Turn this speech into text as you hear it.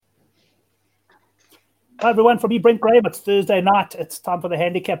Hi everyone, from me, Brent Graham. It's Thursday night. It's time for the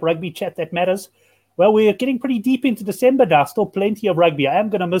Handicap Rugby Chat That Matters. Well, we're getting pretty deep into December now. Still plenty of rugby. I am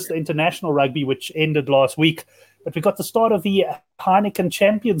going to miss the international rugby, which ended last week. But we got the start of the Heineken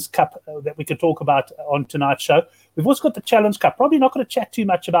Champions Cup that we could talk about on tonight's show. We've also got the Challenge Cup. Probably not going to chat too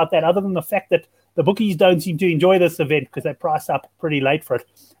much about that other than the fact that the bookies don't seem to enjoy this event because they price up pretty late for it.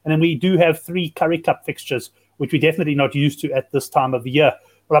 And then we do have 3 Curry Cup fixtures, which we're definitely not used to at this time of the year.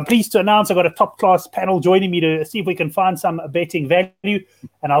 Well, I'm pleased to announce I've got a top-class panel joining me to see if we can find some betting value.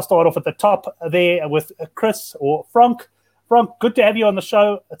 And I'll start off at the top there with Chris or Frank. Frank, good to have you on the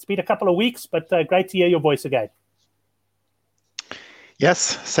show. It's been a couple of weeks, but great to hear your voice again.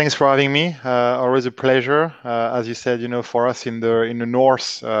 Yes, thanks for having me. Always a pleasure. As you said, for us in the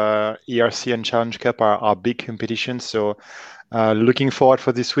north, ERC and Challenge Cup are big competitions. So looking forward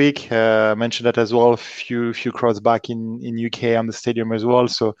for this week. Mentioned that as well. A few crowds back in UK on the stadium as well.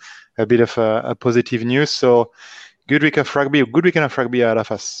 So a bit of a positive news. So good weekend of rugby out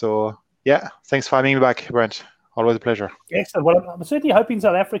of us. So yeah, thanks for having me back, Brent. Always a pleasure. Excellent. Well, I'm certainly hoping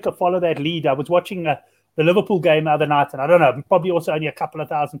South Africa follow that lead. I was watching the Liverpool game the other night, and I don't know, probably also only a couple of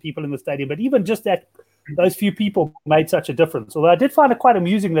thousand people in the stadium, but even just those few people made such a difference. Although I did find it quite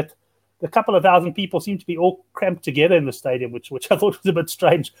amusing that the couple of thousand people seemed to be all cramped together in the stadium, which I thought was a bit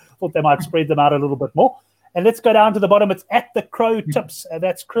strange. I thought they might spread them out a little bit more. And let's go down to the bottom. It's at the Crow Tips.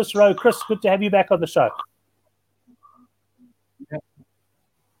 That's Chris Rowe. Chris, good to have you back on the show.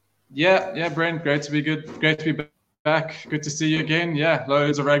 Yeah, Brent, great to be back. Good to see you again. Yeah,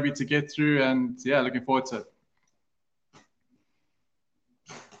 loads of rugby to get through, and yeah, looking forward to it.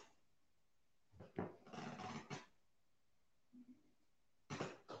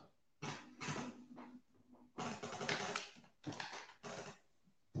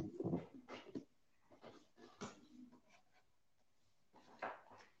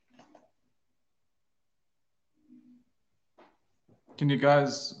 Can you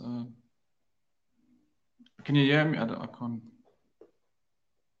guys? Can you hear me? I can't.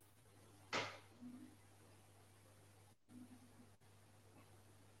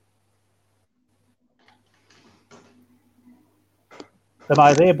 Am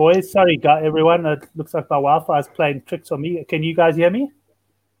I there, boys? Sorry, everyone. It looks like my Wi-Fi is playing tricks on me. Can you guys hear me?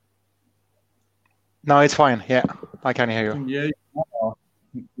 No, it's fine. Yeah, I can hear you.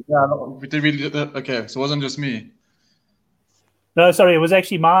 Yeah, okay, so it wasn't just me. No, sorry, it was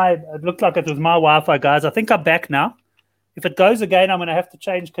actually it looked like it was my Wi-Fi, guys. I think I'm back now. If it goes again, I'm going to have to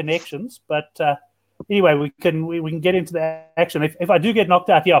change connections. But anyway, we can get into the action. If I do get knocked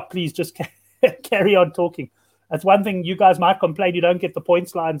out, please just carry on talking. That's one thing you guys might complain. You don't get the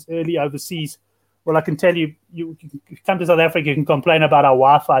points lines early overseas. Well, I can tell you, you come to South Africa, you can complain about our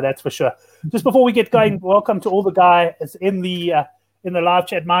Wi-Fi, that's for sure. Just before we get going, welcome to all the guys in the live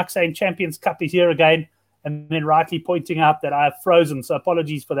chat. Mark saying Champions Cup is here again, and then rightly pointing out that I have frozen. So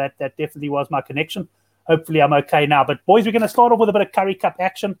apologies for that. That definitely was my connection. Hopefully I'm okay now. But boys, we're going to start off with a bit of Curry Cup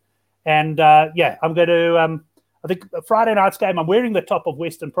action. And I'm going to, I think Friday night's game, I'm wearing the top of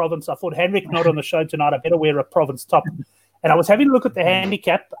Western Province. I thought Henrik not on the show tonight. I better wear a Province top. And I was having a look at the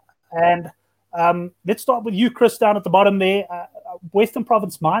handicap. And let's start with you, Chris, down at the bottom there. Western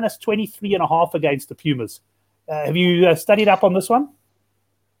Province minus 23.5 against the Pumas. Have you studied up on this one?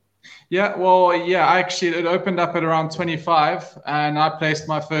 Yeah, well, actually, it opened up at around 25, and I placed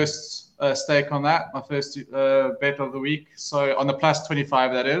my first stake on that, my first bet of the week. So on the plus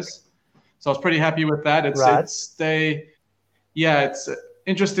 25, that is. So I was pretty happy with that. It's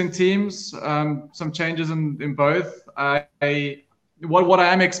interesting teams. Some changes in both. What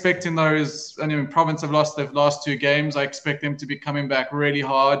I am expecting though is, Province have lost their last 2 games. I expect them to be coming back really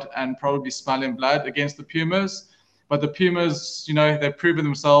hard and probably smelling blood against the Pumas. But the Pumas, they've proven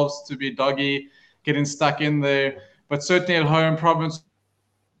themselves to be doggy, getting stuck in there. But certainly at home, Province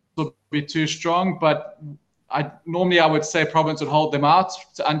will be too strong. But I would say Province would hold them out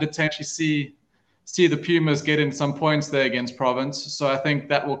to actually see the Pumas get in some points there against Province. So I think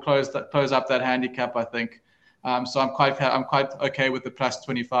that will close up that handicap, I think. So I'm quite okay with the plus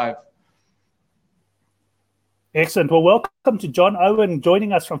 25. Excellent. Well, welcome to John Owen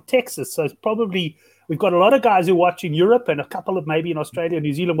joining us from Texas. So it's probably we've got a lot of guys who watch in Europe and a couple of maybe in Australia and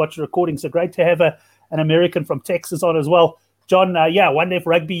New Zealand watch the recording. So great to have an American from Texas on as well. John, I wonder if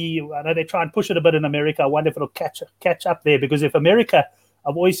rugby, I know they try and push it a bit in America. I wonder if it'll catch up there, because if America,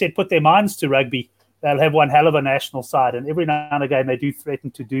 I've always said, put their minds to rugby, they'll have one hell of a national side. And every now and again, they do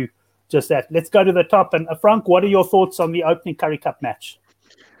threaten to do just that. Let's go to the top. And Frank, what are your thoughts on the opening Curry Cup match?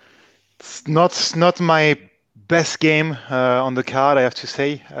 It's not my best game on the card, I have to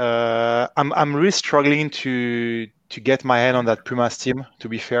say. I'm really struggling to get my hand on that Pumas team. To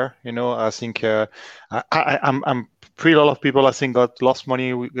be fair, I think I'm pretty lot of people I think got lost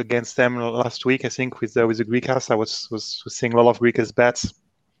money against them last week. I think with the Greekas, I was seeing a lot of Greekas bets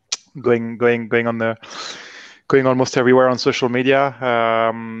going almost everywhere on social media.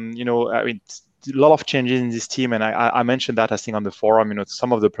 I mean, a lot of changes in this team, and I mentioned that I think on the forum.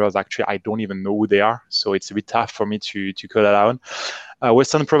 Some of the players actually I don't even know who they are, so it's a bit tough for me to call that out.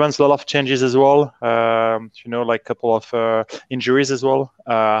 Western Province, a lot of changes as well. Like a couple of injuries as well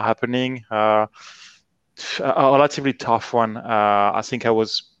happening. A relatively tough one. I think I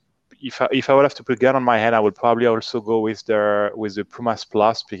was. If I would have to put a gun on my head, I would probably also go with the Pumas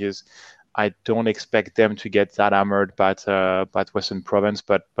Plus, because I don't expect them to get that hammered by Western Province,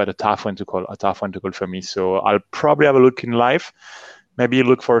 but a tough one to call for me. So I'll probably have a look in live, maybe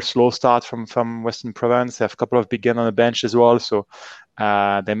look for a slow start from Western Province. They have a couple of big guns on the bench as well, so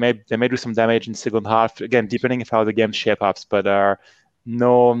they may do some damage in second half. Again, depending on how the game shape up, but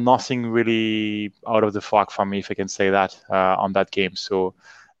nothing really out of the park for me, if I can say that, on that game. So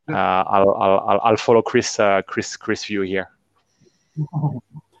I'll follow Chris view here.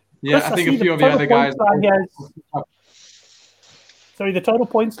 Yeah, Chris, I think a few of the other guys. Sorry, the total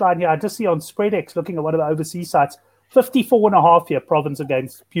points line here, I just see on SpreadX, looking at one of the overseas sites, 54.5 here, Province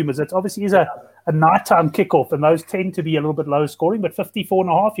against Pumas. It obviously is a nighttime kickoff, and those tend to be a little bit low scoring, but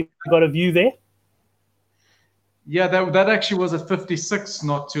 54.5, you've got a view there? Yeah, that actually was a 56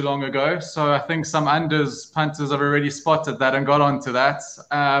 not too long ago. So I think some punters have already spotted that and got onto that.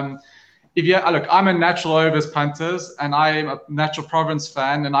 Look, I'm a natural overs punters, and I'm a natural Province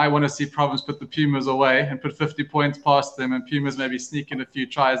fan, and I want to see Province put the Pumas away and put 50 points past them, and Pumas maybe sneak in a few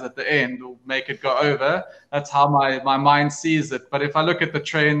tries at the end or make it go over. That's how my mind sees it. But if I look at the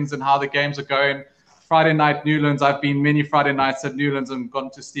trends and how the games are going, Friday night Newlands, I've been many Friday nights at Newlands and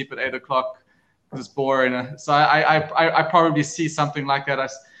gone to sleep at 8 o'clock. It's boring. So I probably see something like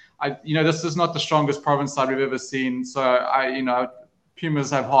that. This is not the strongest Province side we've ever seen. So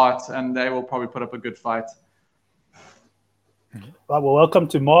Pumas have heart, and they will probably put up a good fight. Right, well, welcome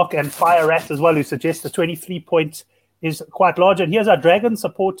to Mark and Fire Rat as well, who suggests the 23 points is quite large. And here's our Dragon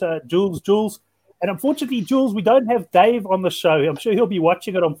supporter, Jules. And unfortunately, Jules, we don't have Dave on the show. I'm sure he'll be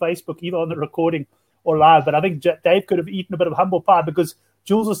watching it on Facebook, either on the recording or live. But I think Dave could have eaten a bit of humble pie, because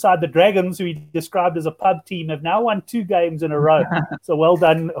Jules' side, the Dragons, who he described as a pub team, have now won 2 games in a row. So well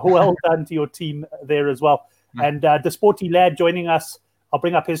done to your team there as well. And the Sporty Lad joining us, I'll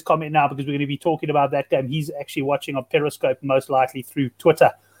bring up his comment now, because we're going to be talking about that game. He's actually watching on Periscope, most likely through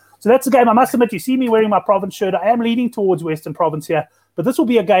Twitter. So that's the game. I must admit, you see me wearing my Province shirt. I am leaning towards Western Province here, but this will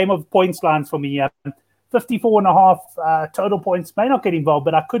be a game of points lines for me. 54.5 total points. May not get involved,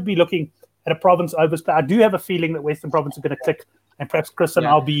 but I could be looking at a Province overplay. I do have a feeling that Western Province are going to click, and perhaps Chris and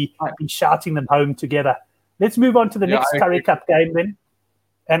I'll be shouting them home together. Let's move on to the next Currie Cup game then.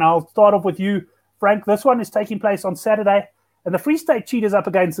 And I'll start off with you, Frank. This one is taking place on Saturday, and the Free State Cheetahs up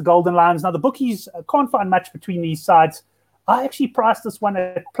against the Golden Lions. Now, the bookies can't find much between these sides. I actually priced this one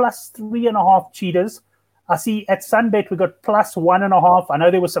at plus 3.5 Cheetahs. I see at Sunbet we got plus 1.5. I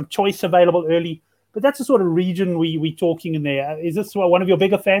know there was some choice available early, but that's the sort of region we talking in there. Is this one of your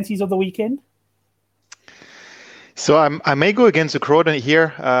bigger fancies of the weekend? So I may go against the crowd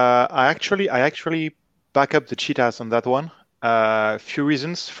here. I actually back up the Cheetahs on that one. Few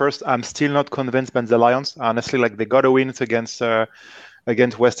reasons. First, I'm still not convinced by the Lions. Honestly, they got a win against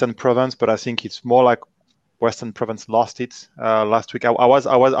Western Province, but I think it's more like Western Province lost it last week. I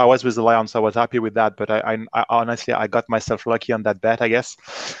was with the Lions. I was happy with that, but I honestly I got myself lucky on that bet, I guess.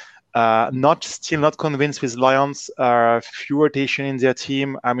 Still not convinced with Lions. Few rotation in their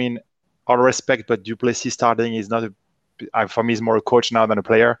team. I mean, all respect, but Duplessis starting is not for me, is more a coach now than a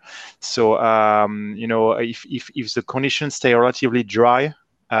player. So if the conditions stay relatively dry,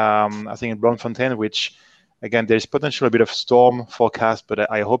 I think in Bloemfontein, which again there's potential a bit of storm forecast,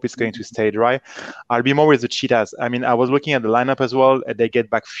 but I hope it's going to stay dry. I'll be more with the Cheetahs. I mean, I was looking at the lineup as well. They get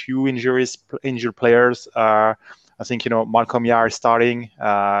back few injured players. I think Malcolm Yar is starting.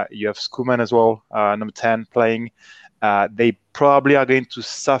 You have Skuman as well, number 10 playing. They probably are going to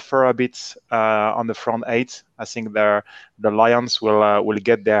suffer a bit on the front 8. I think the Lions will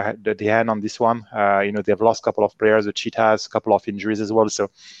get the hand on this one. They've lost a couple of players. The Cheetahs, a couple of injuries as well. So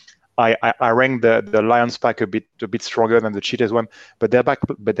I rank the Lions pack a bit stronger than the Cheetahs one. But their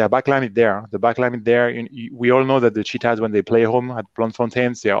backline is there. The backline is there. We all know that the Cheetahs, when they play home at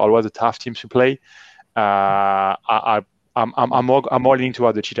Bloemfontein, they are always a tough team to play. I'm more leaning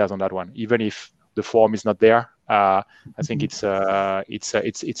toward the Cheetahs on that one, even if the form is not there. I think it's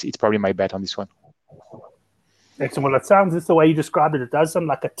probably my bet on this one. Excellent. Well, it sounds just the way you described it. It does sound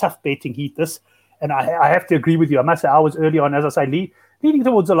like a tough betting heat, this. And I have to agree with you. I must say I was early on, as I say, leaning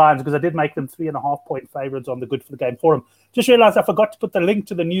towards the Lions because I did make them 3.5-point favourites on the Good for the Game forum. Just realised I forgot to put the link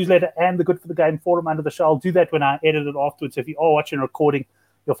to the newsletter and the Good for the Game forum under the show. I'll do that when I edit it afterwards. If you are watching a recording,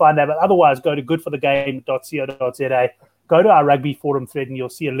 you'll find that. But otherwise, go to goodforthegame.co.za, go to our rugby forum thread, and you'll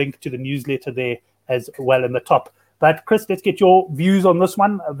see a link to the newsletter there as well in the top. But Chris, let's get your views on this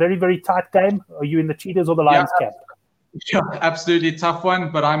one. A very, very tight game. Are you in the Cheetahs or the Lions camp? Yeah, absolutely tough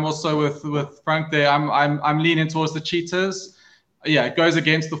one. But I'm also with Frank there. I'm leaning towards the Cheetahs. Yeah, it goes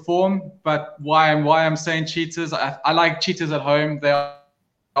against the form. But why I'm saying Cheetahs? I like Cheetahs at home. They are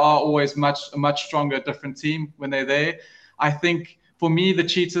always a much stronger, different team when they're there. I think for me, the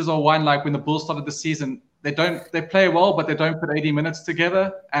Cheetahs are one like when the Bulls started the season. They play well, but they don't put 80 minutes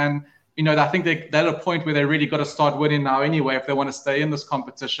together. And I think they're at a point where they really got to start winning now anyway if they want to stay in this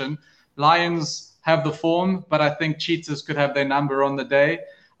competition. Lions have the form, but I think Cheetahs could have their number on the day.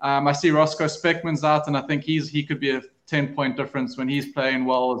 I see Roscoe Speckman's out, and I think he could be a 10-point difference when he's playing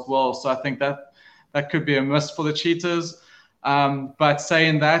well as well. So I think that could be a miss for the Cheetahs. But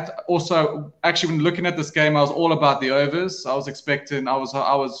saying that, also actually when looking at this game, I was all about the overs. I was expecting,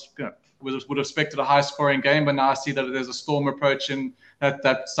 would have expected a high-scoring game, but now I see that there's a storm approaching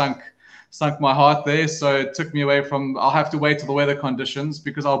that sunk my heart there. So it took me away from, I'll have to wait till the weather conditions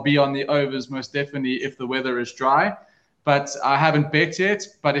because I'll be on the overs most definitely if the weather is dry. But I haven't bet yet.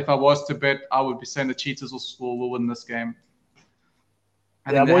 But if I was to bet, I would be saying the Cheetahs will win this game.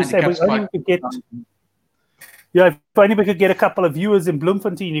 And yeah, I always say if only we could get a couple of viewers in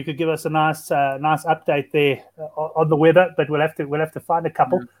Bloemfontein, you could give us a nice update there on the weather. But we'll have to find a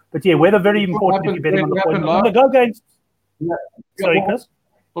couple. Yeah. But yeah, weather very important if you're betting on the point. On the go games. Yeah. Sorry, Chris.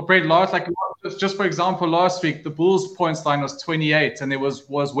 Well, Brett, just for example, last week the Bulls' points line was 28, and it was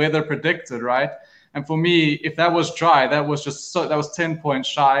weather predicted, right? And for me, if that was dry, that was 10 points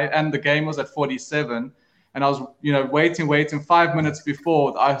shy, and the game was at 47. And I was, waiting 5 minutes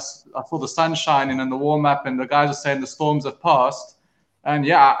before I saw the sun shining in the warm up, and the guys were saying the storms have passed. And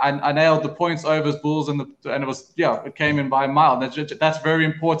yeah, I nailed the points overs Bulls, and it was it came in by a mile. That's very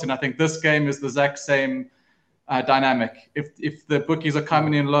important. I think this game is the exact same dynamic. If the bookies are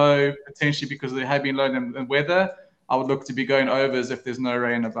coming in low, potentially because they have been low in weather, I would look to be going overs if there's no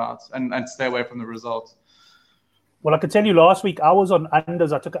rain about and stay away from the result. Well, I could tell you last week I was on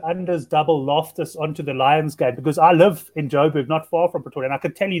unders. I took an unders double Loftus onto the Lions game because I live in Joburg, not far from Pretoria. And I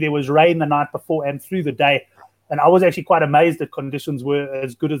could tell you there was rain the night before and through the day. And I was actually quite amazed that conditions were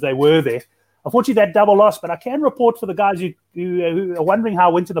as good as they were there. Unfortunately, that double loss, but I can report for the guys who are wondering how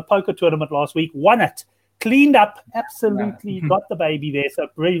I went to the poker tournament last week, won it. Cleaned up, absolutely got the baby there. So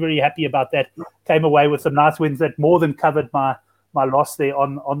very, very happy about that. Came away with some nice wins that more than covered my loss there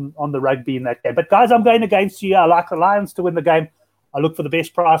on the rugby in that game. But guys, I'm going against you. I like the Lions to win the game. I look for the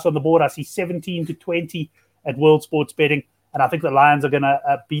best price on the board. I see 17-20 at World Sports Betting, and I think the Lions are going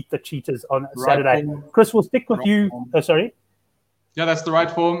to beat the Cheetahs on Saturday. Chris, we'll stick with you. Sorry? Yeah, that's the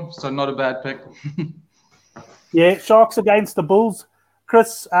right form, so not a bad pick. Yeah, Sharks against the Bulls.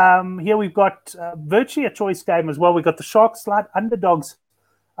 Chris, here we've got virtually a choice game as well. We've got the Sharks slight underdogs.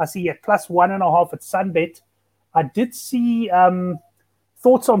 I see at plus 1.5 at Sunbet. I did see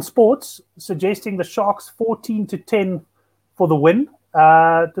Thoughts on Sports suggesting the Sharks 14-10 for the win.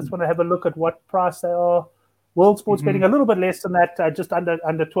 Just want to have a look at what price they are. World Sports Betting a little bit less than that, just under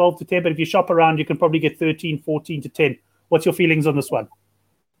 12-10. But if you shop around, you can probably get 13, 14-10. What's your feelings on this one?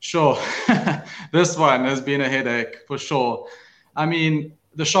 Sure. This one has been a headache for sure. I mean,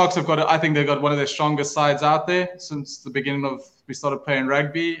 the Sharks I think they've got one of their strongest sides out there since the beginning of we started playing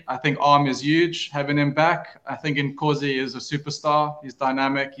rugby. I think Arm is huge, having him back. I think Nkosi is a superstar. He's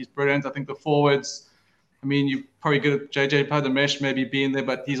dynamic. He's brilliant. I think the forwards, I mean, you probably get JJ Padamesh maybe being there,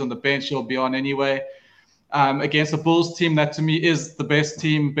 but he's on the bench. He'll be on anyway. Against the Bulls team, that to me is the best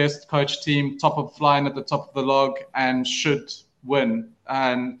team, best coach team, top of flying at the top of the log and should win.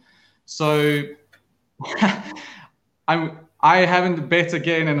 And so I haven't bet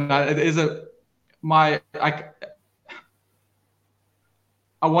again, and it is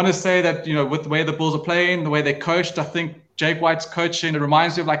I want to say that, with the way the Bulls are playing, the way they coached, I think Jake White's coaching, it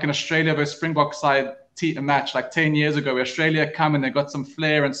reminds me of like an Australia versus Springbok side match like 10 years ago where Australia come and they got some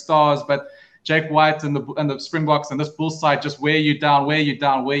flair and stars, but Jake White and the Springboks and this Bulls side just wear you down,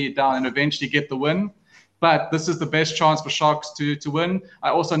 and eventually get the win. But this is the best chance for Sharks to win. I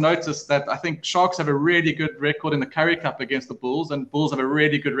also noticed that I think Sharks have a really good record in the Currie Cup against the Bulls, and Bulls have a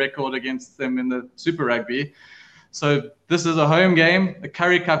really good record against them in the Super Rugby. So this is a home game, a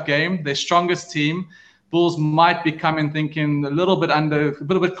Currie Cup game, their strongest team. Bulls might be coming thinking a little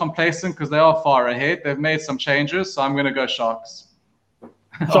bit complacent because they are far ahead. They've made some changes, so I'm going to go Sharks.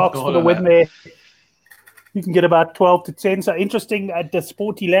 Sharks for the win there. you can get about 12 to 10. So interesting. The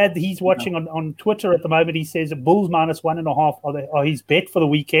Sporty Lad, he's watching on Twitter at the moment. He says Bulls minus 1.5 are his bet for the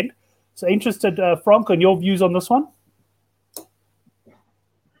weekend. So interested, Frank, on your views on this one?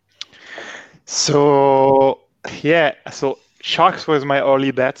 So Sharks was my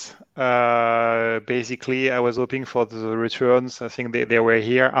early bet. Basically, I was hoping for the returns. I think they were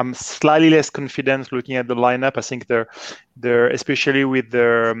here. I'm slightly less confident looking at the lineup. I think they're especially with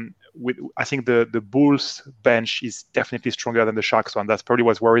I think the Bulls bench is definitely stronger than the Sharks one. That's probably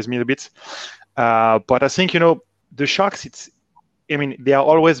what worries me a bit. But I think the Sharks. They are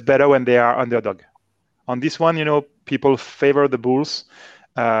always better when they are underdog. On this one, people favor the Bulls.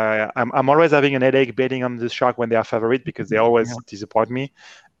 I'm always having an headache betting on the Shark when they are favorite because they always disappoint me.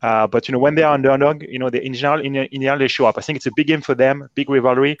 But when they are underdog, in general they show up. I think it's a big game for them, big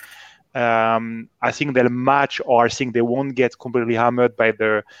rivalry. I think they'll match, or I think they won't get completely hammered by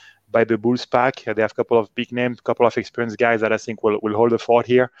the Bulls pack. They have a couple of big names, a couple of experienced guys that I think will hold the fort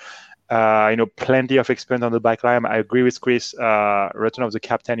here. Plenty of experience on the back line. I agree with Chris. Return of the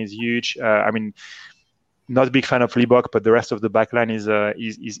captain is huge. Not a big fan of Liebach, but the rest of the backline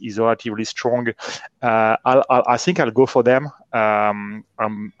is relatively strong. I think I'll go for them.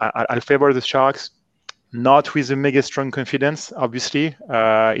 I'll favor the Sharks, not with a mega strong confidence. Obviously,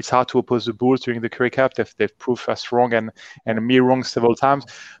 it's hard to oppose the Bulls during the Currie Cup. They've proved us wrong and me wrong several times.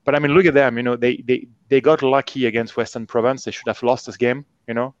 But look at them. They got lucky against Western Province. They should have lost this game.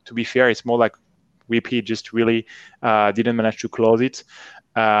 To be fair, it's more like Whippy just really didn't manage to close it.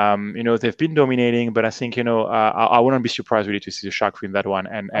 They've been dominating, but I think I wouldn't be surprised really to see the Sharks win that one,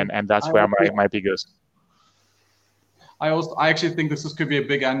 and that's where my pick goes. I actually think this could be a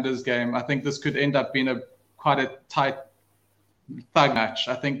big unders game. I think this could end up being quite a tight thug match.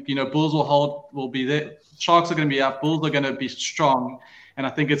 I think Bulls will be there. Sharks are going to be up. Bulls are going to be strong, and I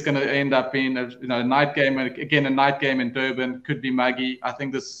think it's going to end up being a night game. And again, a night game in Durban could be muggy. I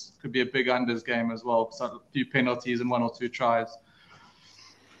think this could be a big unders game as well. So a few penalties and 1 or 2 tries.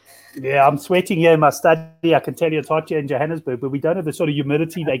 Yeah, I'm sweating here in my study. I can tell you it's hot here in Johannesburg, but we don't have the sort of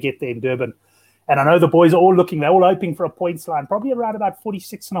humidity they get there in Durban. And I know the boys are all they're all hoping for a points line, probably around about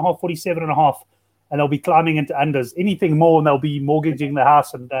 46.5, 47.5, and they'll be climbing into unders. Anything more, and they'll be mortgaging the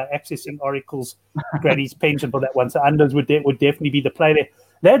house and accessing Oracle's granny's pension for that one. So unders would definitely be the play there.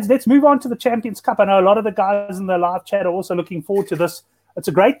 Lads, let's move on to the Champions Cup. I know a lot of the guys in the live chat are also looking forward to this. It's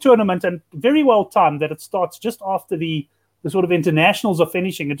a great tournament and very well timed that it starts just after the sort of internationals are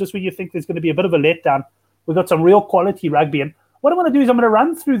finishing, and just when you think there's going to be a bit of a letdown, we've got some real quality rugby. And what I want to do is I'm going to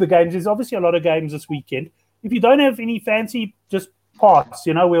run through the games. There's obviously a lot of games this weekend. If you don't have any fancy, just pass.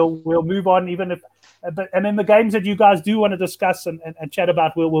 We'll move on. And then the games that you guys do want to discuss and chat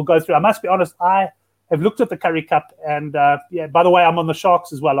about, we'll go through. I must be honest, I have looked at the Currie Cup, and by the way, I'm on the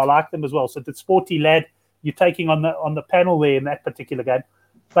Sharks as well. I like them as well. So the Sporty Lad, you're taking on the panel there in that particular game.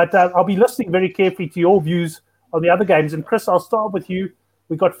 But I'll be listening very carefully to your views on the other games. And Chris, I'll start with you.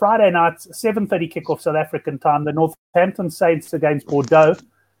 We got Friday night, 7:30 kickoff South African time, the Northampton Saints against Bordeaux.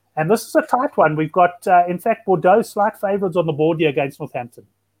 And this is a tight one. We've got, in fact, Bordeaux slight favourites on the board here against Northampton.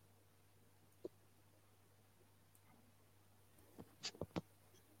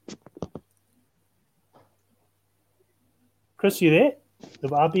 Chris, you there?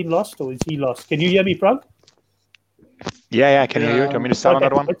 Have I been lost or is he lost? Can you hear me, Frank? Yeah, I can hear you. Do you want me to start on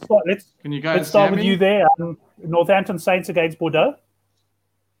that one? Let's start with you there. Northampton Saints against Bordeaux.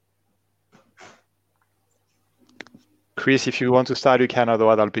 Chris, if you want to start, you can.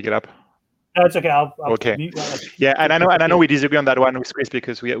 Otherwise, I'll pick it up. No, it's okay. Okay. Yeah, and I know we disagree on that one with Chris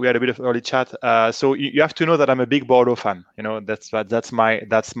because we had a bit of early chat. So you have to know that I'm a big Bordeaux fan. That's my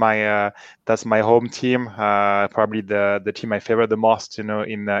home team. Probably the team I favor the most. In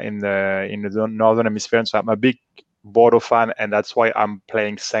the northern hemisphere. So I'm a big Bordeaux fan, and that's why I'm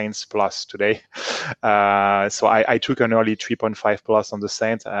playing Saints plus today. So I took an early 3.5 plus on the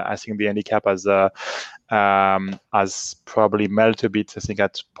Saints. I think the handicap has probably melted a bit. I think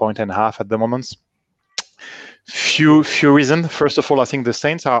at 1.5 at the moment. Few reasons. First of all, I think the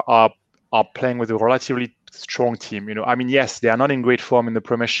Saints are playing with a relatively strong team. Yes, they are not in great form in the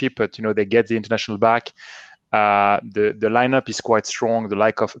Premiership, but they get the international back. The lineup is quite strong. The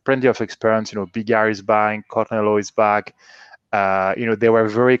lack of plenty of experience. Big Gary is back. Courtney Lowe is back. They were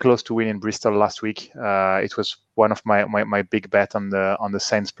very close to winning Bristol last week. It was one of my big bet on the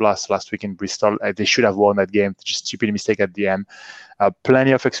Saints plus last week in Bristol. They should have won that game. Just stupid mistake at the end.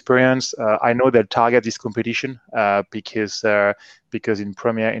 Plenty of experience. I know they'll target this competition because in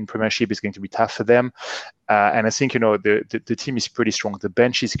Premiership it's going to be tough for them. And I think the team is pretty strong. The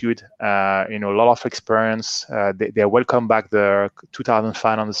bench is good. A lot of experience. They welcome back the 2,000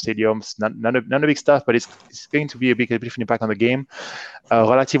 fan on the stadium. None of big stuff, but it's going to be a bit of an impact on the game.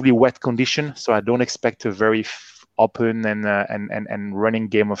 Relatively wet condition, so I don't expect a very open and running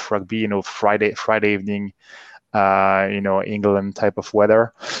game of rugby. Friday evening. England type of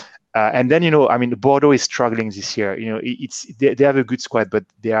weather. And then, Bordeaux is struggling this year. They have a good squad, but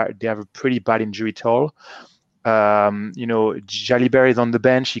they have a pretty bad injury toll. Jalibert is on the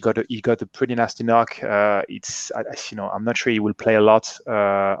bench. He got a pretty nasty knock. I'm not sure he will play a lot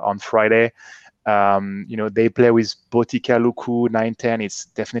on Friday. They play with Botica, Luku, 9-10. It's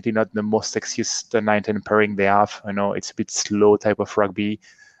definitely not the most sexiest 9-10 pairing they have. It's a bit slow type of rugby.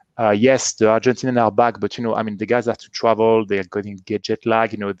 Yes, the Argentinians are back, but the guys have to travel. They are going to get jet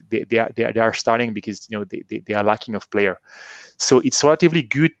lag. They are starting because they are lacking of player. So it's a relatively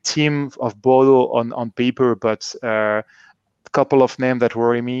good team of Bordeaux on paper, but a couple of names that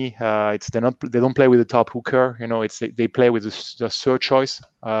worry me. They don't play with the top hooker. They play with the third choice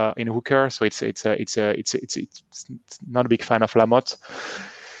in hooker. So it's not a big fan of Lamotte.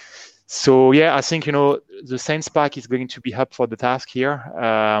 So yeah, I think the Saints pack is going to be up for the task here,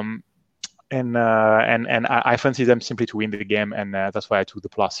 and I fancy them simply to win the game, and that's why I took the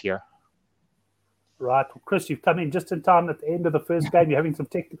plus here. Right, well, Chris, you've come in just in time at the end of the first game. You're having some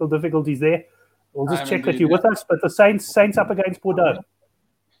technical difficulties there. We'll just check that you're with us. But the Saints up against Bordeaux.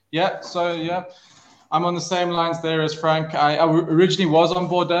 Yeah, so I'm on the same lines there as Frank. I originally was on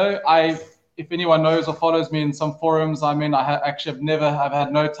Bordeaux. If anyone knows or follows me in some forums, I've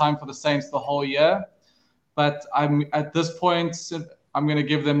had no time for the Saints the whole year, but I'm at this point, I'm going to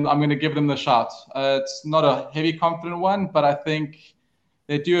give them the shot. It's not a heavy confident one, but I think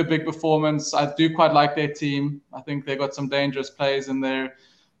they do a big performance. I do quite like their team. I think they got some dangerous players in there.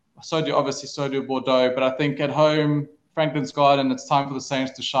 So do Bordeaux, but I think at home, Franklin's Garden, it's time for the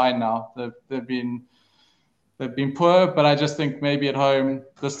Saints to shine now. They've been poor, but I just think maybe at home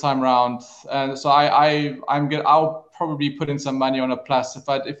this time round. And so I'll probably put in some money on a plus.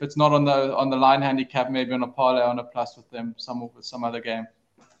 If it's not on the line handicap, maybe on a parlay on a plus with them, some other game.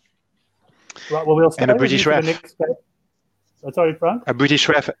 Right. Well, we'll stay and a British ref. Sorry, Frank. A British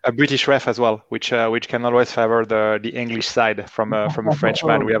ref as well, which can always favor the English side from a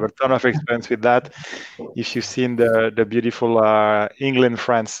Frenchman. We have a ton of experience with that. If you've seen the beautiful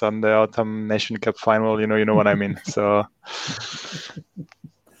England-France on the Autumn Nation Cup final, you know what I mean. So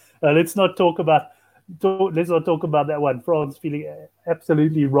let's not talk about that one. France feeling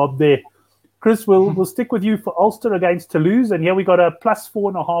absolutely robbed there. Chris, we'll stick with you for Ulster against Toulouse, and here we got a plus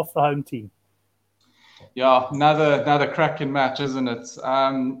 4.5 the home team. Yeah, another cracking match, isn't it? I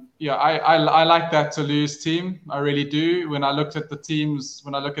like that Toulouse team. I really do. When I look at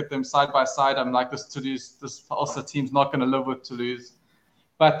them side by side, I'm like, this Ulster team's not going to live with Toulouse.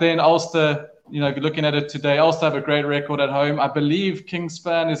 But then Ulster, looking at it today, Ulster have a great record at home. I believe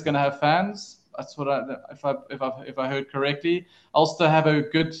Kingspan is going to have fans. That's what if I heard correctly. Ulster have a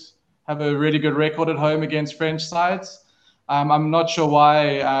really good record at home against French sides. I'm not sure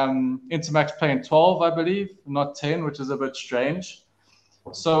why Intermax playing 12, I believe, not 10, which is a bit strange.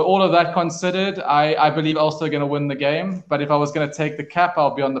 So all of that considered, I believe Ulster are going to win the game. But if I was going to take the cap,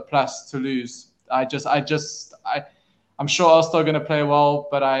 I'll be on the plus Toulouse. I'm sure Ulster are going to play well,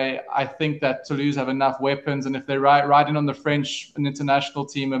 but I think that Toulouse have enough weapons. And if they're riding on the French and international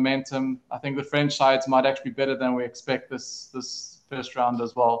team momentum, I think the French sides might actually be better than we expect this first round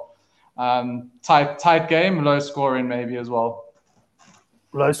as well. Tight game, low scoring maybe as well.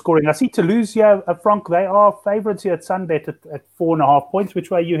 Low scoring. I see Toulouse here, Frank. They are favourites here at Sunbet at 4.5 points.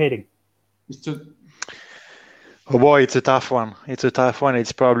 Which way are you heading? Oh boy, it's a tough one. It's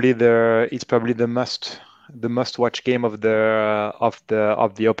probably the must watch game of the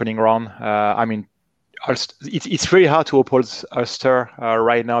opening round. It's very hard to oppose Ulster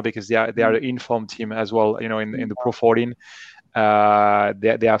right now because they are the informed team as well. In the Pro 14. They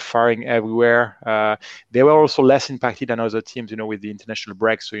are firing everywhere. They were also less impacted than other teams, with the international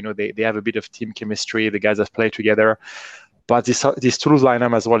break. So, they have a bit of team chemistry. The guys have played together. But this Toulouse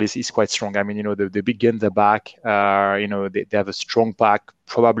lineup as well is quite strong. The big guns are back. They have a strong pack,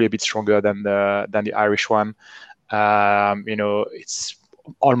 probably a bit stronger than the Irish one. It's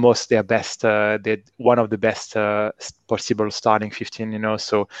almost their best. They're one of the best possible starting 15.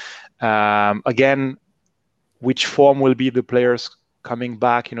 So again. Which form will be the players coming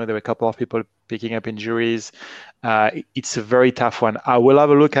back? There were a couple of people picking up injuries. It's a very tough one. I will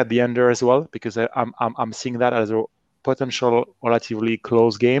have a look at the under as well, because I'm seeing that as a potential relatively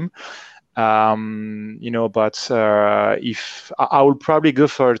close game. But if I will probably go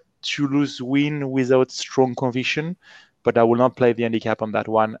for Toulouse win without strong conviction, but I will not play the handicap on that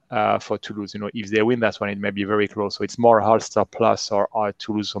one for Toulouse. If they win that one, it may be very close. So it's more Ulster plus or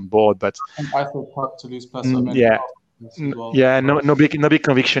Toulouse on board. But I thought Toulouse plus. No big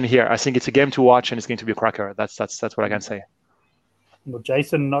conviction here. I think it's a game to watch, and it's going to be a cracker. That's what I can say. Well,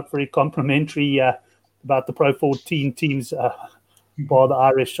 Jason, not very complimentary about the Pro 14 teams. For the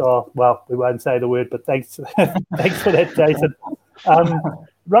Irish, well, we won't say the word, but thanks for that, Jason.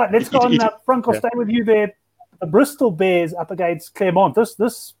 Right, let's go on. Frank, I'll stay with you there. The Bristol Bears up against Clermont.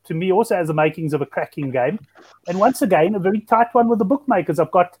 This, to me, also has the makings of a cracking game. And once again, a very tight one with the bookmakers.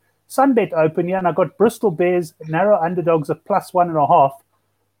 I've got Sunbet open here, and I've got Bristol Bears narrow underdogs at +1.5.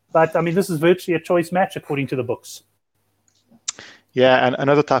 But, I mean, this is virtually a choice match according to the books. Yeah, and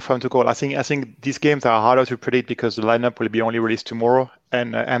another tough one to call. I think these games are harder to predict because the lineup will be only released tomorrow,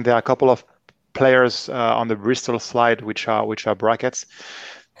 and there are a couple of players on the Bristol slide which are brackets.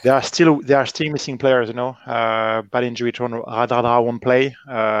 They are still missing players. Bad injury. Radradra won't play.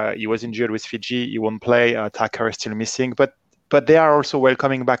 He was injured with Fiji. He won't play. Tucker is still missing, but they are also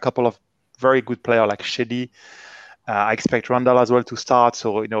welcoming back a couple of very good players like Shedi. I expect Randall as well to start.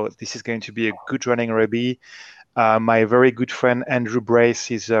 So this is going to be a good running rugby. My very good friend Andrew Brace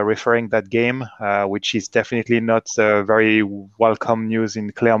is referring that game, which is definitely not very welcome news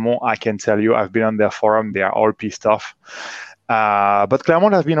in Clermont. I can tell you, I've been on their forum; they are all pissed off. But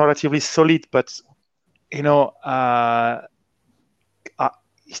Clermont has been relatively solid, but it's a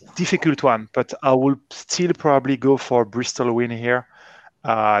difficult one. But I will still probably go for Bristol win here.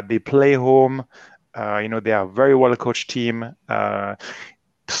 They play home. They are a very well coached team.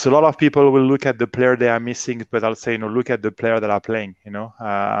 So a lot of people will look at the player they are missing, but I'll say, look at the player that are playing,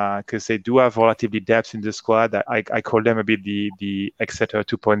 because they do have relatively depth in the squad. I call them a bit the Exeter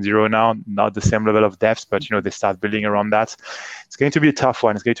 2.0 now, not the same level of depth, but, they start building around that. It's going to be a tough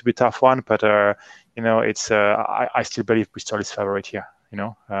one. But, I still believe Bristol is favorite here,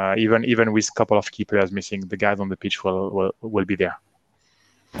 even with a couple of key players missing, the guys on the pitch will be there.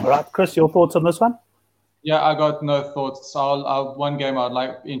 All right, Chris, your thoughts on this one? Yeah, I got no thoughts. One game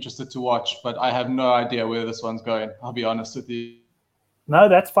I'd be interested to watch, but I have no idea where this one's going. I'll be honest with you. No,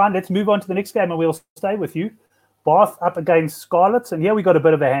 that's fine. Let's move on to the next game, and we'll stay with you. Bath up against Scarlets, and here we got a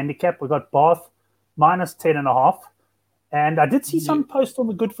bit of a handicap. We got Bath -10.5, and I did see some post on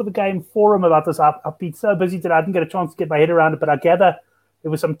the Good for the Game forum about this. I've been so busy today, I didn't get a chance to get my head around it, but I gather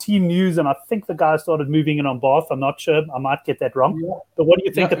there was some team news, and I think the guys started moving in on Bath. I'm not sure. I might get that wrong. Yeah. But what do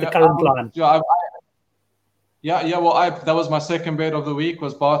you think of the current line? Well, that was my second bet of the week,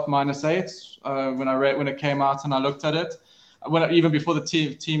 was Bath -8. When it came out and I looked at it, even before the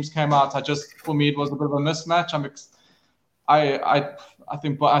teams came out, for me it was a bit of a mismatch. I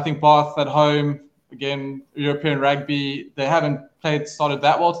think Bath at home, again, European rugby, they haven't started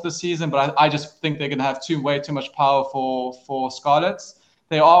that well to the season, but I just think they're going to have way too much power for Scarlets.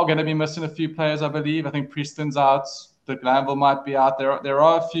 They are going to be missing a few players, I believe. I think Preston's out. The Glanville might be out there. There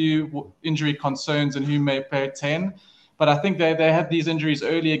are a few injury concerns in who may play 10, but I think they had these injuries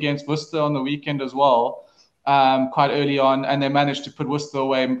early against Worcester on the weekend as well, quite early on, and they managed to put Worcester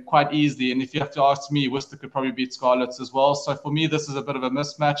away quite easily. And if you have to ask me, Worcester could probably beat Scarlets as well. So for me, this is a bit of a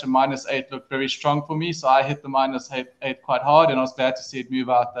mismatch, and -8 looked very strong for me. So I hit the -8 quite hard, and I was glad to see it move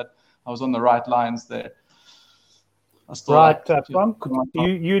out, that I was on the right lines there. Right, Frank,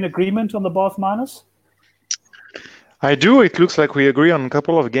 you in agreement on the Bath minus? I do. It looks like we agree on a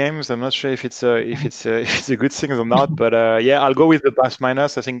couple of games. I'm not sure if it's a good thing or not, but I'll go with the Bath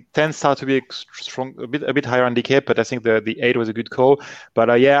minus. I think 10 start to be a bit higher handicap, but I think the 8 was a good call. But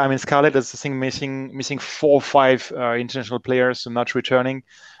Scarlet is, I think, missing 4 or 5 international players, so not returning.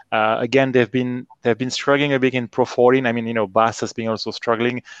 Again, they've been struggling a bit in Pro 14. Bath has been also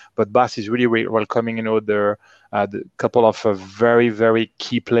struggling, but Bath is really welcoming, the couple of very, very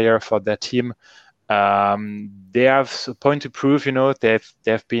key players for their team. They have a point to prove. They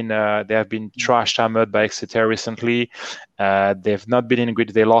have been trashed, hammered by Exeter recently. They've not been in good.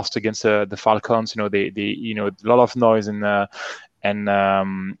 They lost against the Falcons. They a lot of noise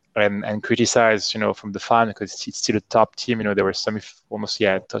and criticized, from the fan, because it's still a top team. There were some almost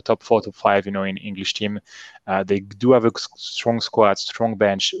top 4 to 5, in English team. They do have a strong squad, strong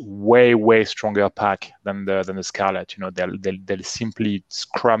bench, way stronger pack than the Scarlet. They'll simply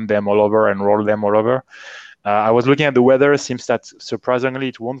scrum them all over and roll them all over. I was looking at the weather. It seems that surprisingly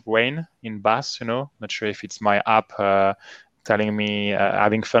it won't rain in Bath. Not sure if it's my app telling me,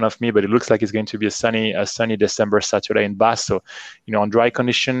 having fun of me, but it looks like it's going to be a sunny December Saturday in Bath. So, on dry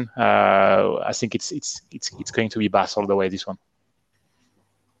condition, I think it's going to be Bath all the way. This one.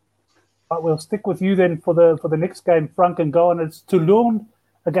 But we'll stick with you then for the next game, Frank, and go on. It's Toulon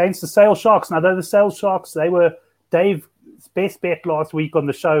against the Sale Sharks. Now, they're the Sale Sharks. They were Dave's best bet last week on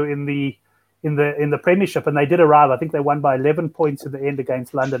the show in the Premiership, and they did arrive. I think they won by 11 points at the end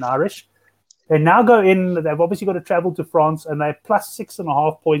against London Irish. They now go in. They've obviously got to travel to France, and they're plus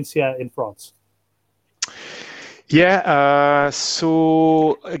 6.5 points here in France. Yeah.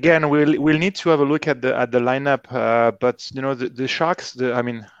 So again, we'll need to have a look at the lineup. But the Sharks,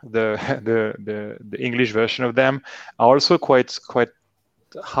 the English version of them, are also quite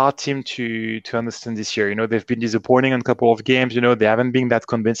hard team to understand this year. They've been disappointing in a couple of games. They haven't been that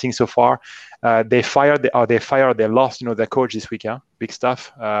convincing so far. They lost their coach this week. Big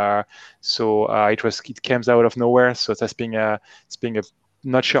stuff. So it came out of nowhere. So it's being a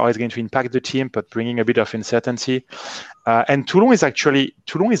not sure how it's going to impact the team, but bringing a bit of uncertainty. And Toulon is actually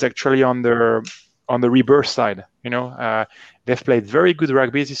on the rebirth side. They've played very good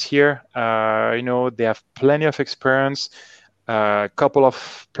rugby this year. They have plenty of experience. A couple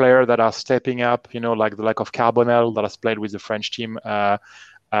of players that are stepping up, like the of Carbonell that has played with the French team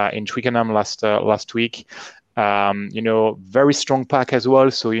in Twickenham last week. Very strong pack as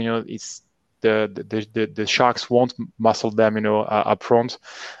well. So it's the Sharks won't muscle them, up front.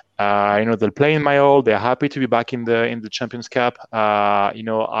 They'll play in Mayol. They're happy to be back in the Champions Cup.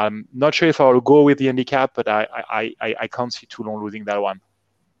 I'm not sure if I will go with the handicap, but I can't see Toulon losing that one.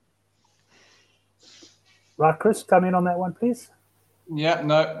 Right, Chris, come in on that one, please. Yeah,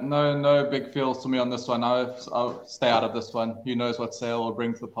 no big feels to me on this one. I'll stay out of this one. Who knows what Sale will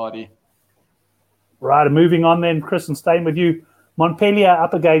bring to the party. Right, moving on then, Chris, and staying with you. Montpellier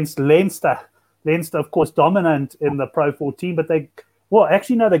up against Leinster. Leinster, of course, dominant in the Pro 14, but they're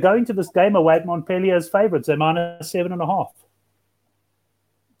going to this game away at Montpellier as favourites. They're minus 7.5.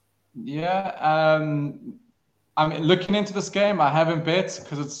 Yeah, I'm looking into this game. I haven't bet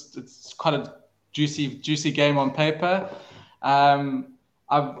because it's quite a juicy game on paper.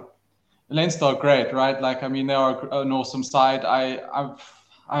 Leinster are great, right? They are an awesome side. I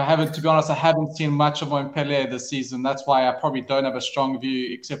haven't seen much of Montpellier this season. That's why I probably don't have a strong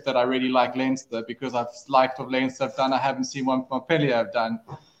view, except that I really like Leinster because I've liked what Leinster have done. I haven't seen what Montpellier have done.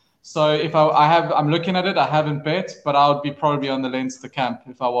 So if I'm looking at it, I haven't bet, but I would be probably on the Leinster camp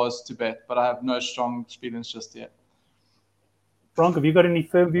if I was to bet. But I have no strong feelings just yet. Frank, have you got any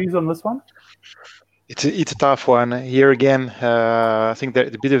firm views on this one? It's a tough one here again. I think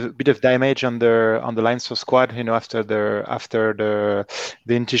that a bit of damage on the Leinster squad, after the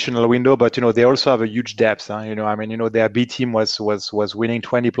intentional window. But they also have a huge depth. Their B team was winning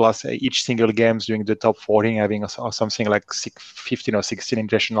 20 plus each single games during the top 14, having or something like 15 or 16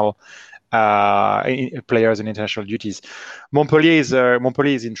 international players in international duties. Montpellier is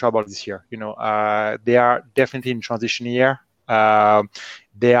in trouble this year. They are definitely in transition year.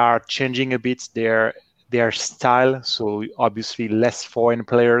 They are changing a bit their style, so obviously less foreign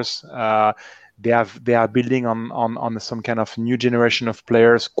players. They are building on some kind of new generation of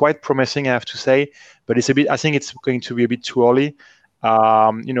players, quite promising, I have to say. But I think it's going to be a bit too early.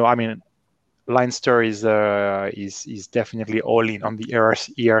 Leinster is definitely all in on the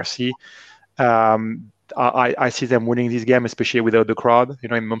ERC. I see them winning this game, especially without the crowd,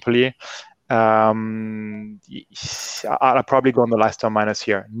 in Montpellier. I'll probably go on the Leinster minus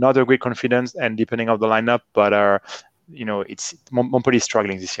here. Not a great confidence and deepening of the lineup, but it's Montpellier is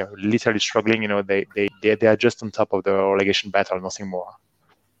struggling this year, literally struggling. They are just on top of the relegation battle, nothing more.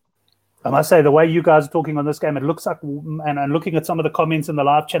 I must say, the way you guys are talking on this game, it looks like, and looking at some of the comments in the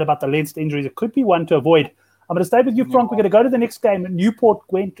live chat about the Leinster injuries, it could be one to avoid. I'm going to stay with you, Frank. We're going to go to the next game. Newport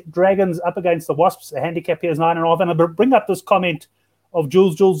Gwent Dragons up against the Wasps. The handicap here is 9.5. And I'll bring up this comment of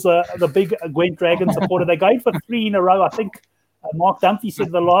Jules, the big Gwent Dragon supporter. They're going for 3 in a row. I think Mark Dumphy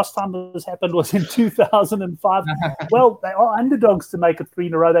said the last time this happened was in 2005. Well, they are underdogs to make it 3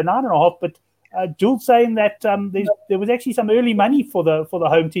 in a row. They're 9.5. But Jules saying that there was actually some early money for the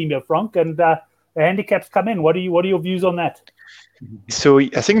home team here, Frank, and the handicaps come in. What are your views on that? So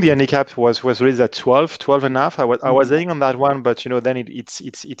I think the handicap was released at 12 and a half. I was saying on that one, but then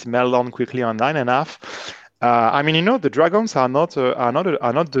it melted on quickly on 9.5. The Dragons are not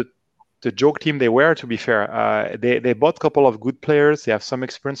the joke team they were. To be fair, they bought a couple of good players. They have some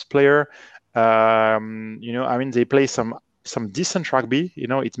experienced player. They play some decent rugby.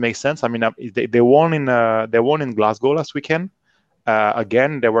 It makes sense. They won in Glasgow last weekend.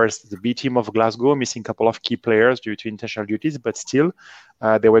 Again, there was the B team of Glasgow missing a couple of key players due to international duties, but still,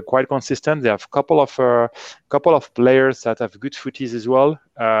 they were quite consistent. They have a couple of players that have good footies as well.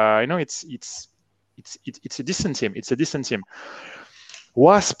 It's a decent team. It's a decent team.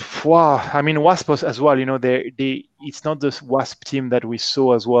 Wasp, wow. I mean, Wasp as well. It's not the Wasp team that we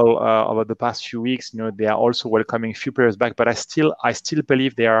saw as well over the past few weeks. They are also welcoming a few players back, but I still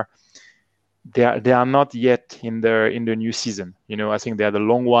believe they are not yet in the new season. I think they had a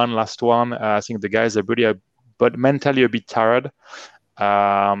long one, last one. I think the guys are really, but mentally a bit tired.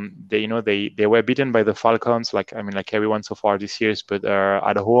 They were beaten by the Falcons, like everyone so far this year. But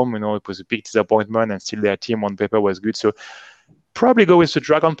at home, it was a big disappointment, and still their team on paper was good. So probably go with the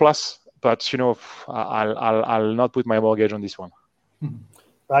Dragon Plus, but I'll not put my mortgage on this one.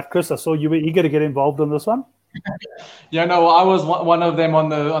 Right, Chris, I saw you were eager to get involved in this one. Yeah, no, I was one of them on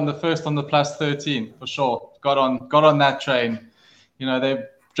the first on the plus 13 for sure. Got on that train. The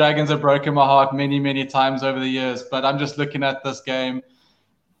Dragons have broken my heart many times over the years, but I'm just looking at this game.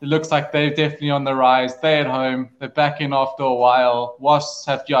 It looks like they're definitely on the rise. They're at home. They're back in after a while. Wasps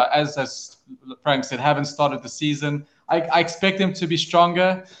have, as Frank said, haven't started the season. I expect them to be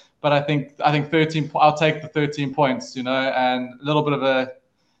stronger, but I think 13. I'll take the 13 points. And a little bit of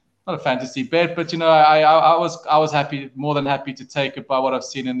not a fantasy bet, but I was more than happy to take it by what I've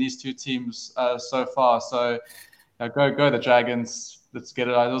seen in these two teams so far. So go the Dragons. Let's get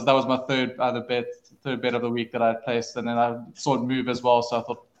it. That was my third bet of the week that I placed, and then I saw it move as well. So I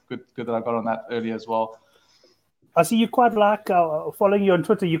thought good that I got on that early as well. I see you quite like following you on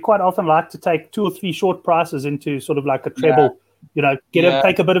Twitter. You quite often like to take 2 or 3 short prices into sort of like a treble. Yeah.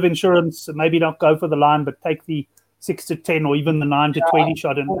 Take a bit of insurance, maybe not go for the line, but take the 6 to 10 or even the 9 to 20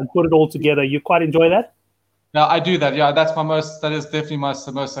 shot and put it all together. You quite enjoy that? No, I do that. Yeah, that is definitely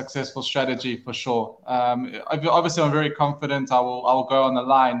the most successful strategy for sure. Obviously, I'm very confident I will go on the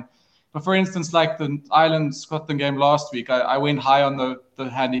line. But for instance, like the Ireland-Scotland game last week, I went high on the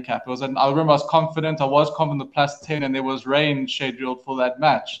handicap. I remember I was confident the plus 10, and there was rain scheduled for that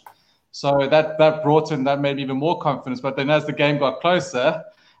match. So that made me even more confidence. But then as the game got closer,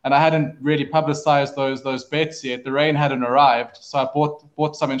 and I hadn't really publicized those bets yet, the rain hadn't arrived. So I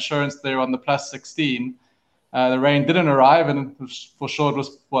bought some insurance there on the plus 16. The rain didn't arrive, and for sure it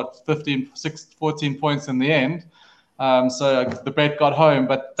was 14 points in the end. So the bet got home,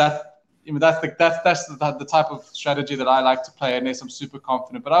 but that's the type of strategy that I like to play, unless I'm super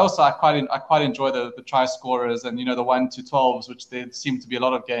confident. But I quite enjoy the try scorers and the 1 to 12s, which there seem to be a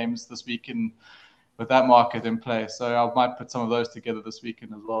lot of games this weekend with that market in play. So I might put some of those together this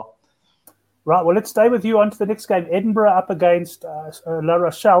weekend as well. Right. Well, let's stay with you on to the next game. Edinburgh up against La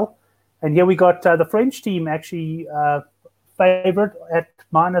Rochelle. And here we got the French team actually favourite at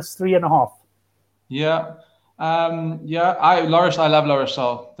 -3.5. Yeah. I love La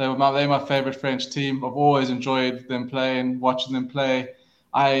Rochelle. They're my favorite French team. I've always enjoyed them playing, watching them play.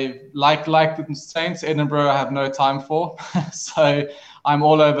 I like the Saints. Edinburgh I have no time for, so I'm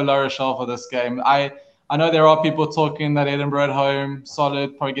all over La Rochelle for this game. I know there are people talking that Edinburgh at home,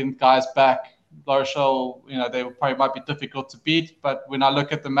 solid, probably getting guys back. La Rochelle, they probably might be difficult to beat, but when I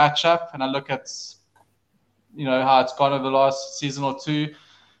look at the matchup and I look at how it's gone over the last season or two,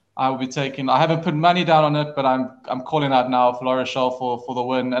 I will be taking. I haven't put money down on it, but I'm calling out now for La Rochelle for the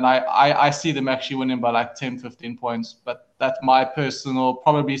win, and I see them actually winning by like 10-15 points. But that's my personal,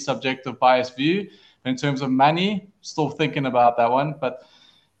 probably subjective, biased view. In terms of money, still thinking about that one, but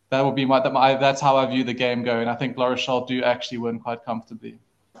that will be that's how I view the game going. I think La Rochelle do actually win quite comfortably.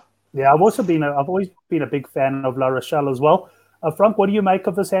 Yeah, I've always been a big fan of La Rochelle as well. Frank, what do you make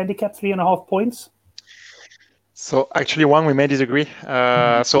of this handicap, 3.5 points? So actually, we may disagree.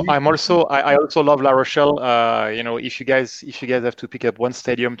 So I also love La Rochelle. If you guys have to pick up one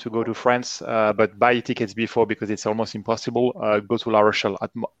stadium to go to France, but buy tickets before because it's almost impossible, go to La Rochelle.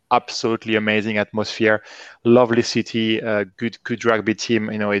 Absolutely amazing atmosphere, lovely city, good rugby team.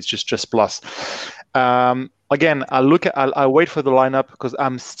 It's just plus. Again, I'll wait for the lineup because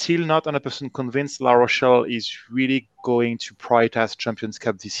I'm still not 100% convinced La Rochelle is really going to prioritize Champions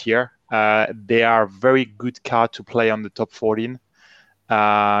Cup this year. They are very good card to play on the top 14.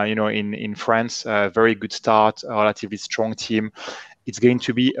 In France, very good start, a relatively strong team. It's going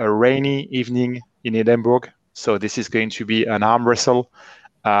to be a rainy evening in Edinburgh, so this is going to be an arm wrestle.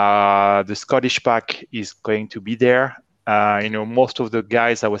 The Scottish pack is going to be there. Most of the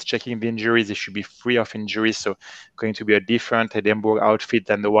guys I was checking the injuries, they should be free of injuries, so going to be a different Edinburgh outfit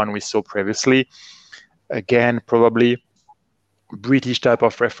than the one we saw previously. Again, probably British type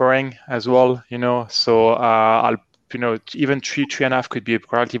of refereeing as well, so I'll even 3.5 could be a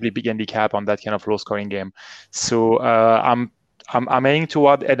relatively big handicap on that kind of low scoring game. So I'm I'm aiming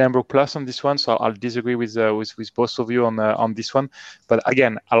toward Edinburgh Plus on this one, so I'll disagree with both of you on this one. But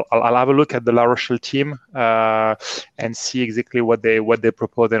again, I'll have a look at the La Rochelle team and see exactly what they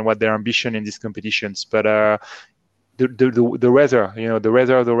propose and what their ambition in these competitions. But the weather,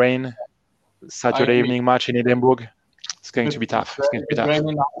 the rain, Saturday evening match in Edinburgh, it's going to be tough. If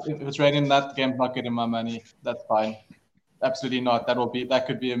it's raining, that game's not getting my money. That's fine. Absolutely not. That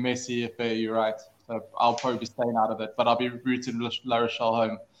could be a messy affair. You're right. So I'll probably be staying out of it, but I'll be rooting La Rochelle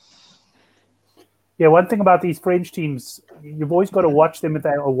home. Yeah, one thing about these French teams, you've always got to watch them if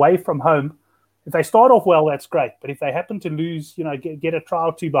they're away from home. If they start off well, that's great. But if they happen to lose, get a try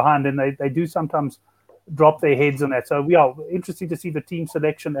or two behind, then they do sometimes drop their heads on that. So we are interested to see the team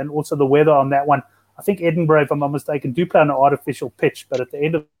selection and also the weather on that one. I think Edinburgh, if I'm not mistaken, do play on an artificial pitch, but at the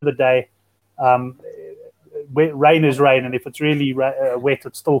end of the day, rain is rain, and if it's really wet,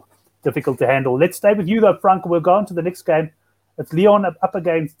 it's still difficult to handle. Let's stay with you though, Frank. We'll go on to the next game. It's Lyon up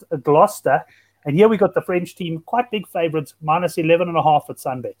against Gloucester, and here we got the French team, quite big favourites, minus 11.5 at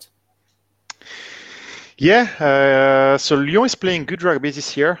Sunbet. Yeah, so Lyon is playing good rugby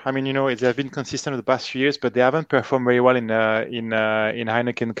this year. I mean, they have been consistent over the past few years, but they haven't performed very well in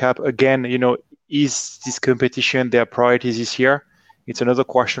Heineken Cup. Again, is this competition their priority this year? It's another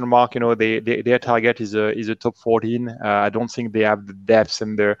question mark. Their target is a top 14. I don't think they have the depth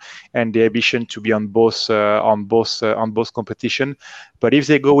and the ambition to be on both competition. But if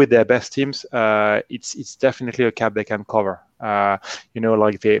they go with their best teams, it's definitely a cap they can cover. They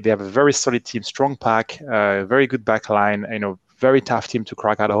have a very solid team, strong pack, very good back line. Very tough team to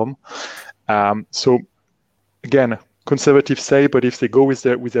crack at home. So again, conservative say, but if they go with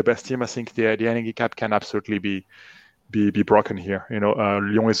their best team, I think the Heineken Cup can absolutely be broken here.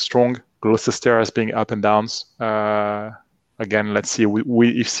 Lyon is strong. Gloucester has been up and downs. Again, let's see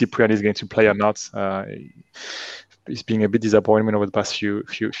if Cyprien is going to play or not. It's been a bit disappointment over the past few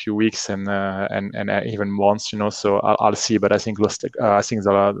weeks and even months. So I'll see. But I think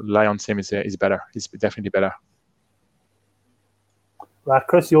the Lyon team is better. It's definitely better. Right,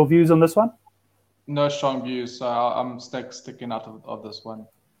 Chris, your views on this one? No strong views. So I'm sticking out of this one.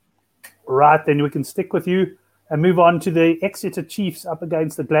 Right, then we can stick with you and move on to the Exeter Chiefs up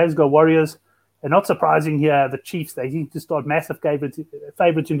against the Glasgow Warriors. And not surprising here, the Chiefs, they seem to start massive favourites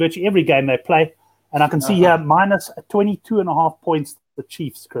in virtually every game they play. And I can see here minus 22.5 points, the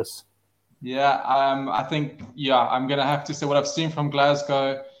Chiefs, Chris. Yeah, I think, I'm going to have to say what I've seen from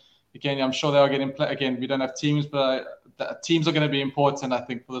Glasgow. Again, I'm sure they are getting play. Again, we don't have teams, but the teams are going to be important, I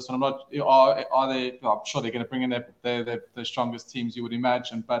think, for this one. I'm sure they're going to bring in their strongest teams, you would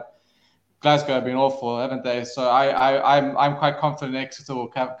imagine. But Glasgow have been awful, haven't they? So I'm quite confident Exeter will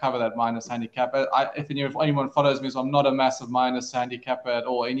cover that minus handicap. If anyone follows me, so I'm not a massive minus handicapper at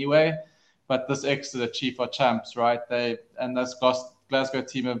all anyway. But this Exeter Chief are champs, right? And this Glasgow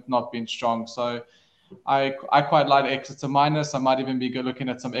team have not been strong. So I quite like Exeter minus. I might even be looking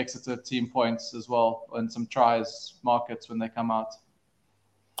at some Exeter team points as well and some tries markets when they come out.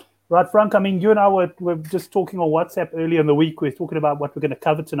 Right, Frank, I mean, you and I were just talking on WhatsApp earlier in the week. We were talking about what we're going to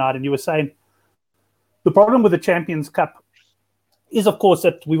cover tonight, and you were saying the problem with the Champions Cup is, of course,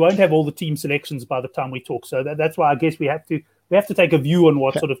 that we won't have all the team selections by the time we talk. So that's why I guess we have to take a view on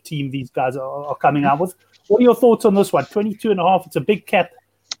what sort of team these guys are coming out with. What are your thoughts on this one? 22.5, it's a big cap,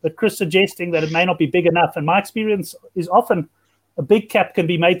 but Chris suggesting that it may not be big enough. And my experience is often a big cap can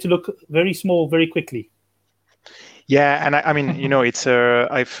be made to look very small very quickly. Yeah, and I mean, it's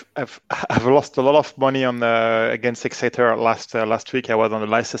I've lost a lot of money on against Exeter last week. I was on the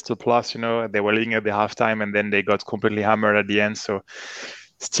Leicester Plus. They were leading at the halftime, and then they got completely hammered at the end. So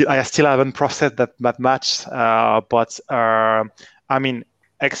I still haven't processed that match. But I mean,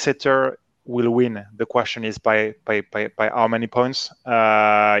 Exeter will win. The question is by how many points?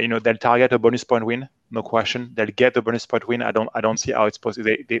 They'll target a bonus point win. No question, they'll get the bonus point win. I don't see how it's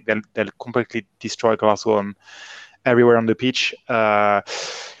possible. They'll completely destroy Glasgow everywhere on the pitch.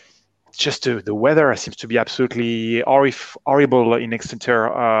 Just the weather seems to be absolutely horrible in Exeter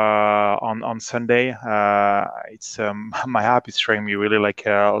on Sunday. It's my app is showing me really like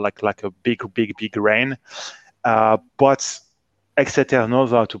a big rain. But Exeter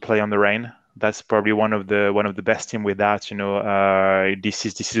knows how to play on the rain. That's probably one of the best team with that. This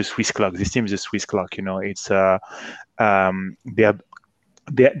is a Swiss clock. This team is a Swiss clock. It's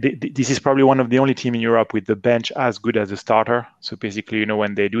this is probably one of the only team in Europe with the bench as good as a starter. So basically,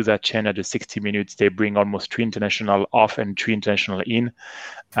 when they do that change at the 60 minutes, they bring almost 3 international off and 3 international in.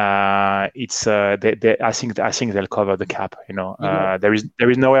 I think they'll cover the cap. There is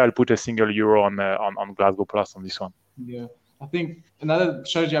no way I'll put a single euro on Glasgow Plus on this one. Yeah, I think another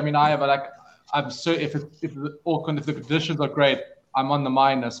shows you. I mean, I'm sure if the conditions are great, I'm on the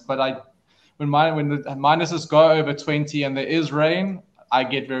minus. But when the minuses go over 20 and there is rain, I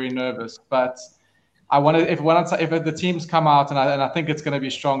get very nervous. But I want to if the teams come out and I think it's going to be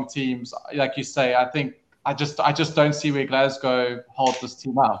strong teams, like you say. I just don't see where Glasgow hold this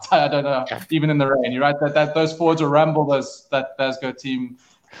team out. I don't know, even in the rain. You're right that those forwards will ramble that Glasgow team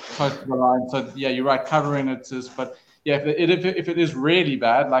close to the line. So yeah, you're right. Covering it is, but yeah, if it is really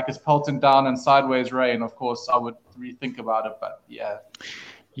bad, like it's pelting down and sideways rain, of course I would rethink about it. But yeah.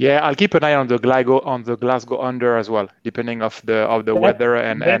 Yeah, I'll keep an eye on the Glasgow under as well, depending of the weather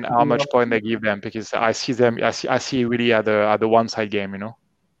and how much point they give them, because I see really at the one side game,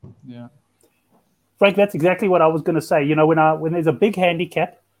 Yeah. Frank, that's exactly what I was going to say. When there's a big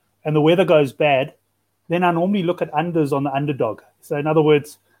handicap and the weather goes bad, then I normally look at unders on the underdog. So in other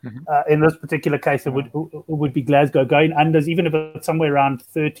words, in this particular case, it would be Glasgow going unders, even if it's somewhere around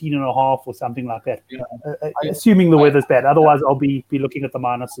 13.5 or something like that, assuming the weather's bad. Otherwise, I'll be looking at the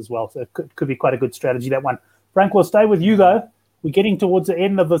minus as well. So it could be quite a good strategy, that one. Frank, we'll stay with you, though. We're getting towards the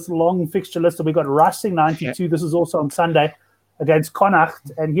end of this long fixture list. So we've got Racing 92. This is also on Sunday against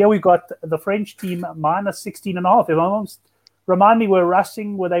Connacht. And here we've got the French team minus 16.5. Remind me,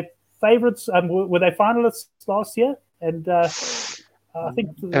 were they favourites? Were they finalists last year? And I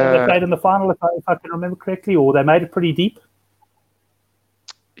think they played in the final, if I can remember correctly, or they made it pretty deep.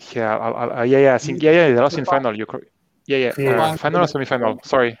 I think they lost in final. You're correct. Final or semi-final.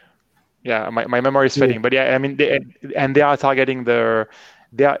 Sorry. Yeah, my memory is fading. But yeah, I mean, they are targeting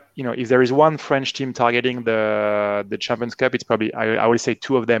if there is one French team targeting the Champions Cup, it's probably I would say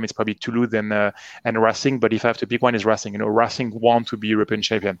two of them. It's probably Toulouse and Racing. But if I have to pick one, is Racing. Racing want to be European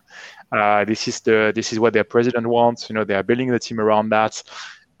champion. This is what their president wants. They are building the team around that.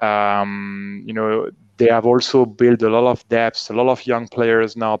 They have also built a lot of depth, a lot of young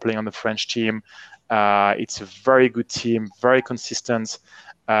players now playing on the French team. It's a very good team, very consistent.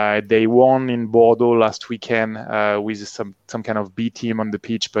 They won in Bordeaux last weekend with some kind of B team on the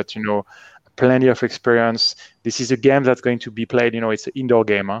pitch, but plenty of experience. This is a game that's going to be played. It's an indoor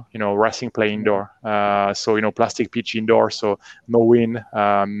game. Racing play indoor, so plastic pitch indoor, so no wind,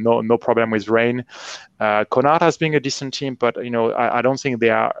 no problem with rain. Connacht has been a decent team, but I don't think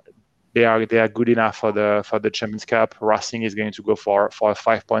they are good enough for the Champions Cup. Racing is going to go for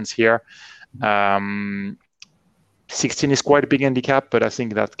 5 points here. 16 is quite a big handicap, but I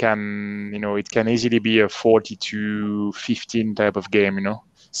think that it can easily be a 40-15 type of game,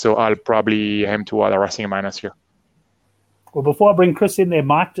 So I'll probably aim toward a Racing minus here. Well, before I bring Chris in there,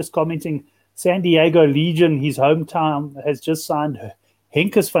 Mike just commenting, San Diego Legion, his hometown, has just signed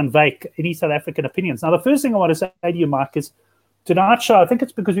Henkes van Wyk. Any South African opinions? Now, the first thing I want to say to you, Mike, is tonight's show, I think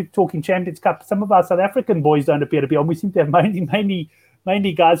it's because we're talking Champions Cup, some of our South African boys don't appear to be on. We seem to have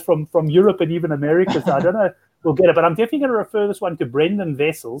mainly guys from Europe and even America, so I don't know. We'll get it, but I'm definitely going to refer this one to Brendan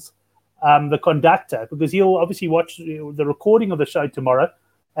Vessels, the conductor, because he'll obviously watch the recording of the show tomorrow,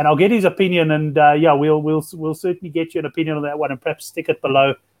 and I'll get his opinion. And we'll certainly get you an opinion on that one, and perhaps stick it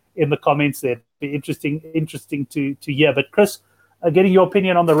below in the comments there. Be interesting to hear. But Chris, getting your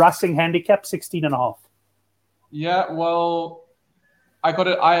opinion on the Racing handicap 16.5. Yeah, well, I got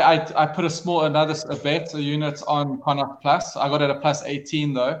it. I put a bet, a unit on Connacht Plus. I got it at plus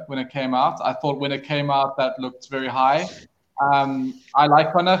 18 though when it came out. I thought when it came out that looked very high. I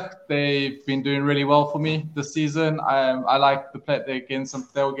like Connacht. They've been doing really well for me this season. I like the play.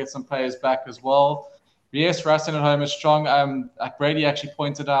 They'll get some players back as well. Yes, Racing at home is strong. Brady actually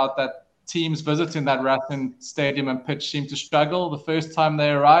pointed out that teams visiting that Racing stadium and pitch seem to struggle the first time they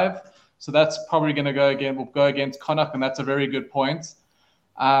arrive. So that's probably going to go against Connacht, and that's a very good point.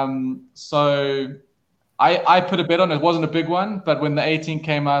 So I put a bet on it. It wasn't a big one, but when the 18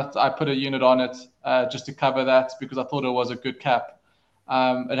 came out, I put a unit on it just to cover that because I thought it was a good cap.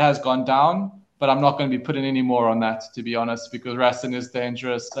 It has gone down, but I'm not going to be putting any more on that, to be honest, because Racing is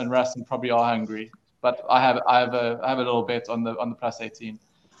dangerous and Racing probably are hungry. But I have a little bet on the plus 18.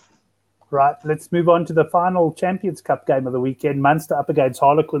 Right, let's move on to the final Champions Cup game of the weekend. Munster up against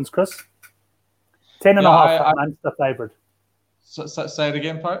Harlequins, Chris. 10.5 Munster favourite. So say it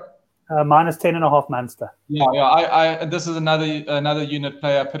again, Pope. Minus 10.5 Munster. Yeah. I this is another unit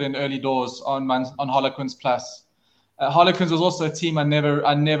play I put in early doors on Harlequins Plus. Harlequins was also a team I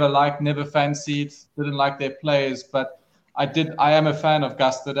never liked, never fancied, didn't like their players, but I am a fan of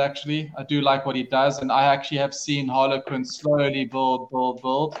Gustard actually. I do like what he does, and I actually have seen Harlequins slowly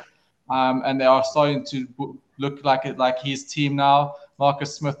build. And they are starting to look like his team now.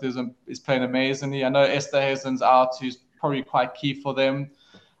 Marcus Smith is playing amazingly. I know Esterhuizen's out, who's probably quite key for them.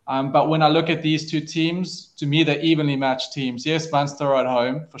 But when I look at these two teams, to me, they're evenly matched teams. Yes, Munster are at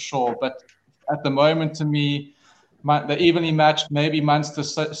home, for sure. But at the moment, to me, they're evenly matched. Maybe Munster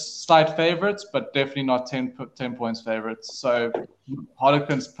slight favourites, but definitely not 10 points favourites. So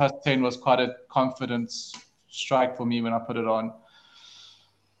Harlequins plus 10 was quite a confidence strike for me when I put it on.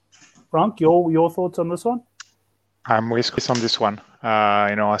 Frank, your thoughts on this one? I'm with Chris on this one.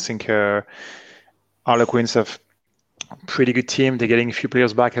 I think Harlequins have a pretty good team. They're getting a few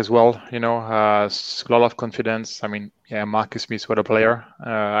players back as well. A lot of confidence. I mean, Marcus Smith, what a player.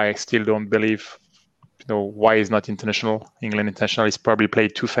 I still don't believe why he's not international. England international. He's probably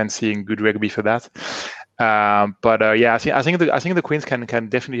played too fancy and good rugby for that. I think the Queens can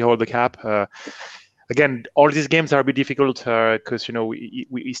definitely hold the cap. Again, all these games are a bit difficult because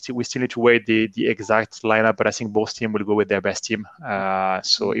we still need to wait the exact lineup. But I think both teams will go with their best team.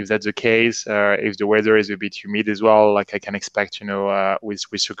 So if that's the case, if the weather is a bit humid as well, like I can expect, with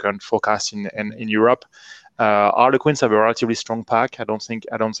the current forecast in Europe. Harlequins have a relatively strong pack. I don't think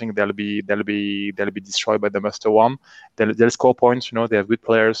they'll be destroyed by the Munster one. They'll score points. They have good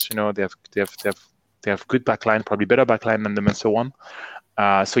players. They have good backline, probably better backline than the Munster one.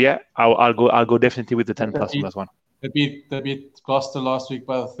 I'll go definitely with the 10 plus on that one. They beat Gloucester last week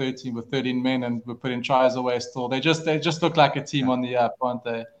by 13 with 13 men, and were putting tries away still. They just look like a team on the app, aren't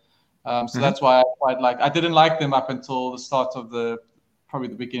they? That's why I quite like. I didn't like them up until the start of probably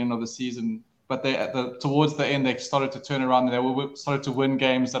the beginning of the season. But towards the end, they started to turn around and they started to win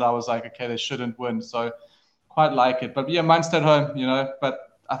games that I was like, okay, they shouldn't win. So quite like it. But yeah, Munster at home, but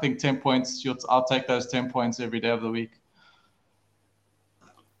I think 10 points, I'll take those 10 points every day of the week.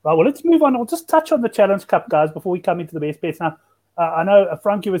 Right, well, let's move on. We'll just touch on the Challenge Cup, guys, before we come into the best bets. Now, I know,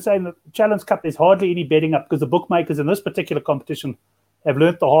 Frank, you were saying that the Challenge Cup, there's hardly any betting up because the bookmakers in this particular competition have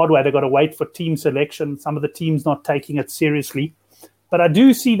learnt the hard way. They've got to wait for team selection. Some of the teams not taking it seriously. But I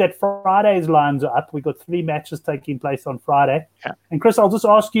do see that Friday's lines are up. We've got 3 matches taking place on Friday. Yeah. And Chris, I'll just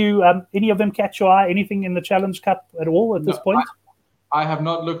ask you, any of them catch your eye? Anything in the Challenge Cup at all at this point? I have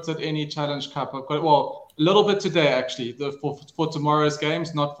not looked at any Challenge Cup. I've got, a little bit today, actually, for tomorrow's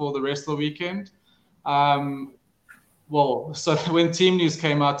games, not for the rest of the weekend. So when Team News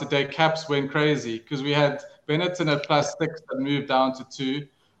came out today, Caps went crazy because we had Benetton at +6 that moved down to 2.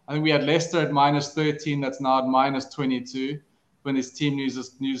 I think we had Leicester at -13 that's now at -22. When this Team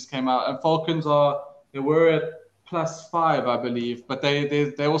news came out, and Falcons they were at +5, I believe, but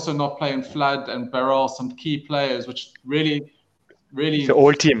they're also not playing Flood and Barrel, some key players, which really the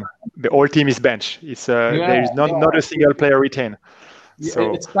whole team is bench. It's there is not a single player retained. Yeah,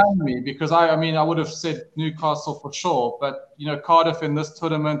 so it stunned me because I would have said Newcastle for sure, but Cardiff in this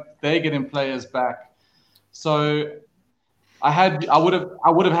tournament, they're getting players back, so. I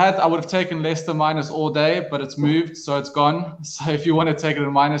would have taken Leicester minus all day, but it's moved, so it's gone. So if you want to take it at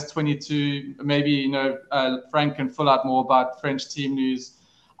 -22, maybe Frank can fill out more about French team news.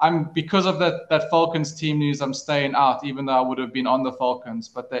 Because of that Falcons team news, I'm staying out, even though I would have been on the Falcons.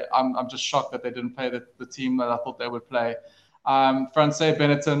 But I'm just shocked that they didn't play the team that I thought they would play. Francais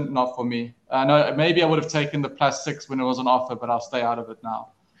Benetton, not for me. No, maybe I would have taken the +6 when it was on offer, but I'll stay out of it now.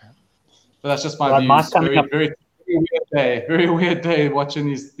 But that's just my views. Very weird day watching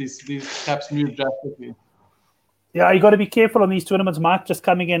these caps move drastically. Yeah, you got to be careful on these tournaments. Mark just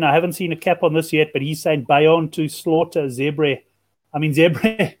coming in. I haven't seen a cap on this yet, but he's saying Bayonne to slaughter Zebre. I mean,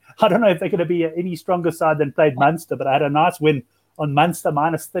 Zebre, I don't know if they're going to be any stronger side than played Munster, but I had a nice win on Munster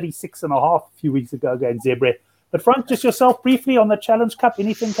 -36.5 a few weeks ago against Zebre. But Frank, just yourself briefly on the Challenge Cup,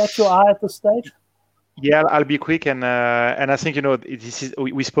 anything catch your eye at this stage? Yeah, I'll be quick, and I think this is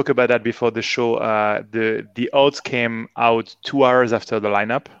we spoke about that before the show. The odds came out 2 hours after the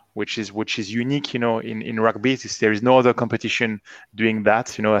lineup, which is unique, in rugby. There is no other competition doing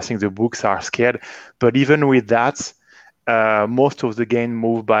that. I think the books are scared, but even with that, most of the game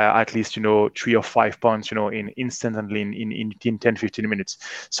moved by at least 3 or 5 points, instantly in 10-15 minutes.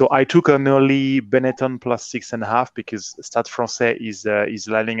 So I took an early Benetton +6.5 because Stade Français is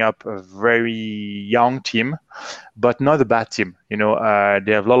lining up a very young team, but not a bad team. They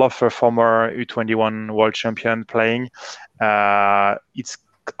have a lot of former U21 world champion playing. I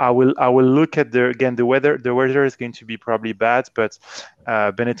will look at the weather. The weather is going to be probably bad, but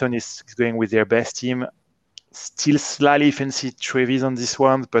Benetton is going with their best team. Still slightly fancy Trevis on this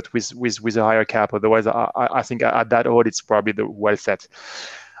one, but with a higher cap. Otherwise, I think at that odd, it's probably the well set.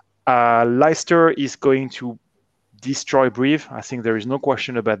 Leicester is going to destroy Brive. I think there is no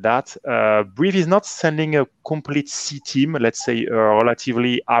question about that. Brive is not sending a complete C team, let's say a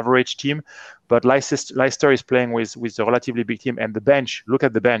relatively average team, but Leicester is playing with a relatively big team. And the bench, look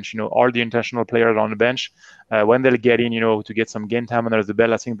at the bench, all the international players on the bench. When they'll get in, to get some game time under the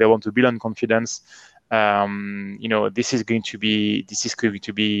belt, I think they want to build on confidence. This is going to be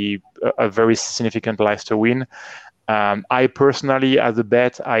a very significant Leicester win. I personally, as a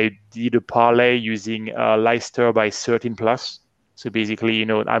bet, I did a parlay using Leicester by 13 plus. So basically,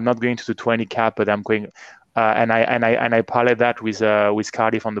 I'm not going to the 20 cap, but I'm going, and I parlay that with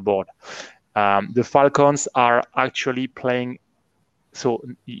Cardiff on the board. The Falcons are actually playing. So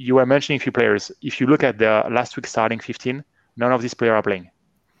you were mentioning a few players. If you look at the last week starting 15, none of these players are playing.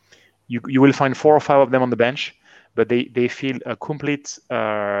 You will find 4 or 5 of them on the bench, but they feel a complete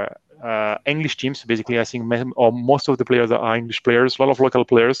English team. So basically, I think most of the players are English players, a lot of local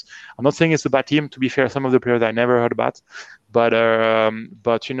players. I'm not saying it's a bad team. To be fair, some of the players I never heard about, but I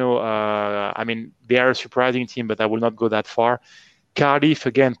mean, they are a surprising team, but I will not go that far. Cardiff,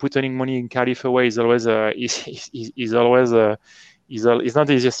 again, putting money in Cardiff away is always it's not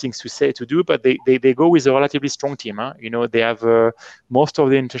the easiest things to do, but they go with a relatively strong team. Huh? They have most of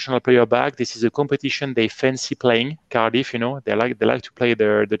the international player back. This is a competition they fancy playing. Cardiff, they like to play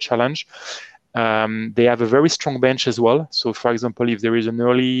the challenge. They have a very strong bench as well. So, for example, if there is an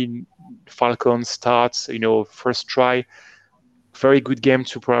early Falcons starts, first try, very good game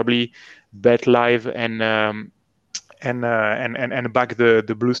to probably bet live and back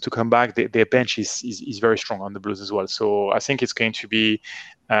the Blues to come back. Their bench is very strong on the Blues as well. So I think it's going to be.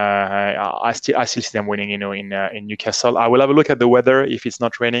 I still see them winning. In Newcastle. I will have a look at the weather. If it's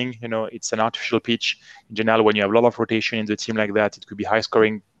not raining, it's an artificial pitch. In general, when you have a lot of rotation in the team like that, it could be high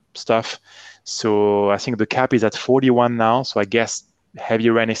scoring stuff. So I think the cap is at 41 now. So I guess heavy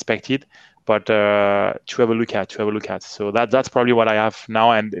rain expected. But to have a look at. So that's probably what I have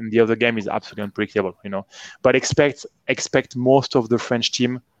now, and the other game is absolutely unpredictable, But expect most of the French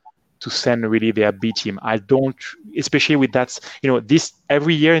team to send really their B team. I don't, especially with that, this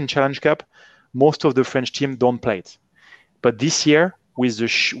every year in Challenge Cup, most of the French team don't play it. But this year, with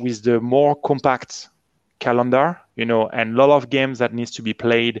the more compact calendar, and a lot of games that needs to be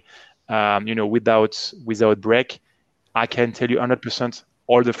played, without break, I can tell you 100%.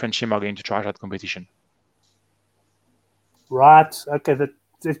 All the French team are going to charge that competition. Right. Okay. That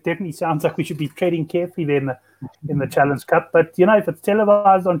definitely sounds like we should be treading carefully there in the Challenge Cup. But, if it's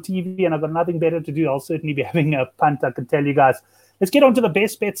televised on TV and I've got nothing better to do, I'll certainly be having a punt, I can tell you guys. Let's get on to the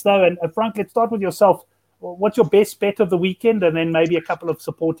best bets, though. And Frank, let's start with yourself. What's your best bet of the weekend? And then maybe a couple of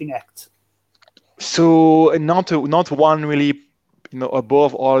supporting acts. So not one really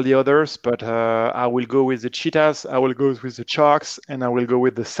above all the others, but I will go with the Cheetahs, I will go with the Sharks, and I will go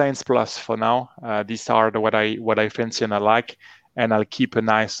with the Saints Plus for now. These are what I fancy and I like, and I'll keep an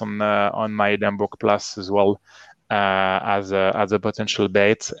eye on my Edinburgh Plus as well as a potential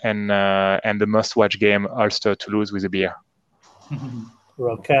bet, and the must-watch game Ulster to lose with a beer.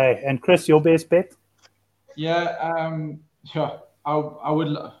 Okay, and Chris, your best bet? I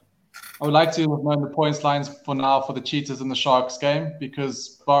would like to have known the points lines for now for the Cheetahs and the Sharks game,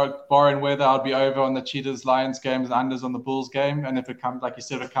 because barring weather, I'll be over on the Cheetahs Lions games and unders on the Bulls game. And if it comes, like you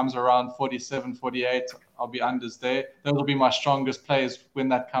said, if it comes around 47, 48, I'll be unders there. Those will be my strongest plays when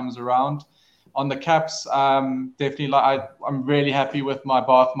that comes around. On the caps, definitely, I'm really happy with my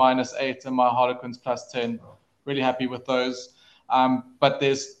Bath -8 and my Harlequins +10. Really happy with those. But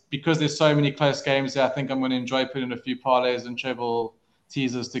because there's so many close games there, I think I'm going to enjoy putting a few parlays and treble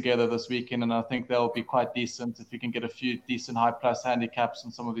teasers together this weekend, and I think they'll be quite decent. If you can get a few decent high plus handicaps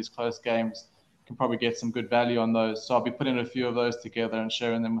on some of these close games, you can probably get some good value on those. So I'll be putting a few of those together and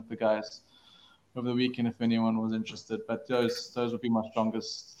sharing them with the guys over the weekend if anyone was interested. But those would be my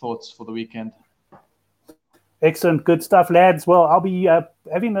strongest thoughts for the weekend. Excellent. Good stuff, lads. Well, I'll be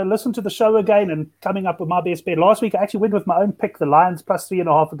having a listen to the show again and coming up with my best bet. Last week, I actually went with my own pick, the Lions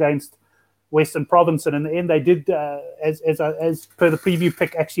 +3.5 against Western Province, and in the end they did, as per the preview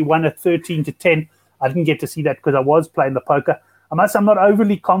pick, actually won at 13-10. I didn't get to see that because I was playing the poker. I'm not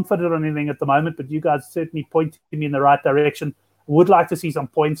overly confident on anything at the moment, but you guys certainly pointed me in the right direction. Would like to see some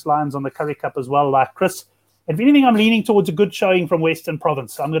points lines on the Currie Cup as well, like Chris. And if anything, I'm leaning towards a good showing from Western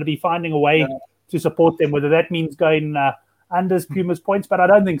Province. I'm going to be finding a way to support them, whether that means going unders Pumas points, but I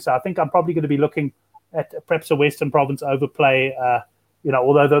don't think so. I think I'm probably going to be looking at perhaps a Western Province overplay.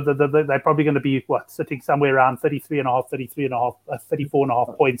 Although they're probably going to be sitting somewhere around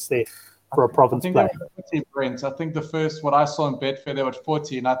 34.5 points there for a Province play. I think the first, what I saw in Betfair, they were at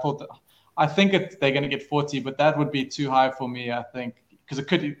 40, and I think they're going to get 40, but that would be too high for me, I think,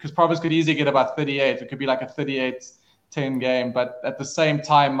 because Province could easily get about 38. It could be like a 38-10 game, but at the same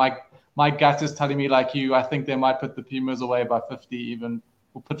time, my gut is telling me, like you, I think they might put the Pumas away by 50 even.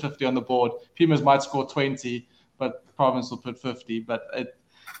 We'll put 50 on the board. Pumas might score 20, but Province will put 50. But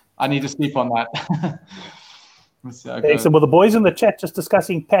I need to sleep on that. Okay. So, well, the boys in the chat just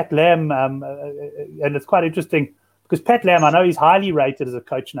discussing Pat Lam, and it's quite interesting because Pat Lam, I know he's highly rated as a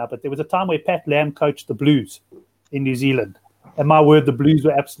coach now, but there was a time where Pat Lam coached the Blues in New Zealand. And my word, the Blues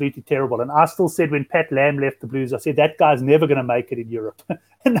were absolutely terrible. And I still said when Pat Lam left the Blues, I said, that guy's never going to make it in Europe.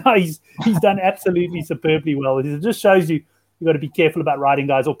 And now he's done absolutely superbly well. It just shows you've got to be careful about writing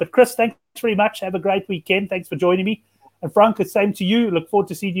guys off. But Chris, thanks very much. Have a great weekend. Thanks for joining me. And Frank, the same to you. Look forward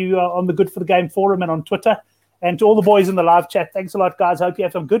to seeing you on the Good for the Game forum and on Twitter. And to all the boys in the live chat, thanks a lot, guys. Hope you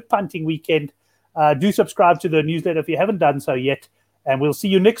have some good punting weekend. Do subscribe to the newsletter if you haven't done so yet. And we'll see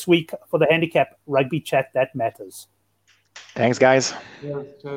you next week for the Handicap Rugby Chat That Matters. Thanks, guys. Yeah,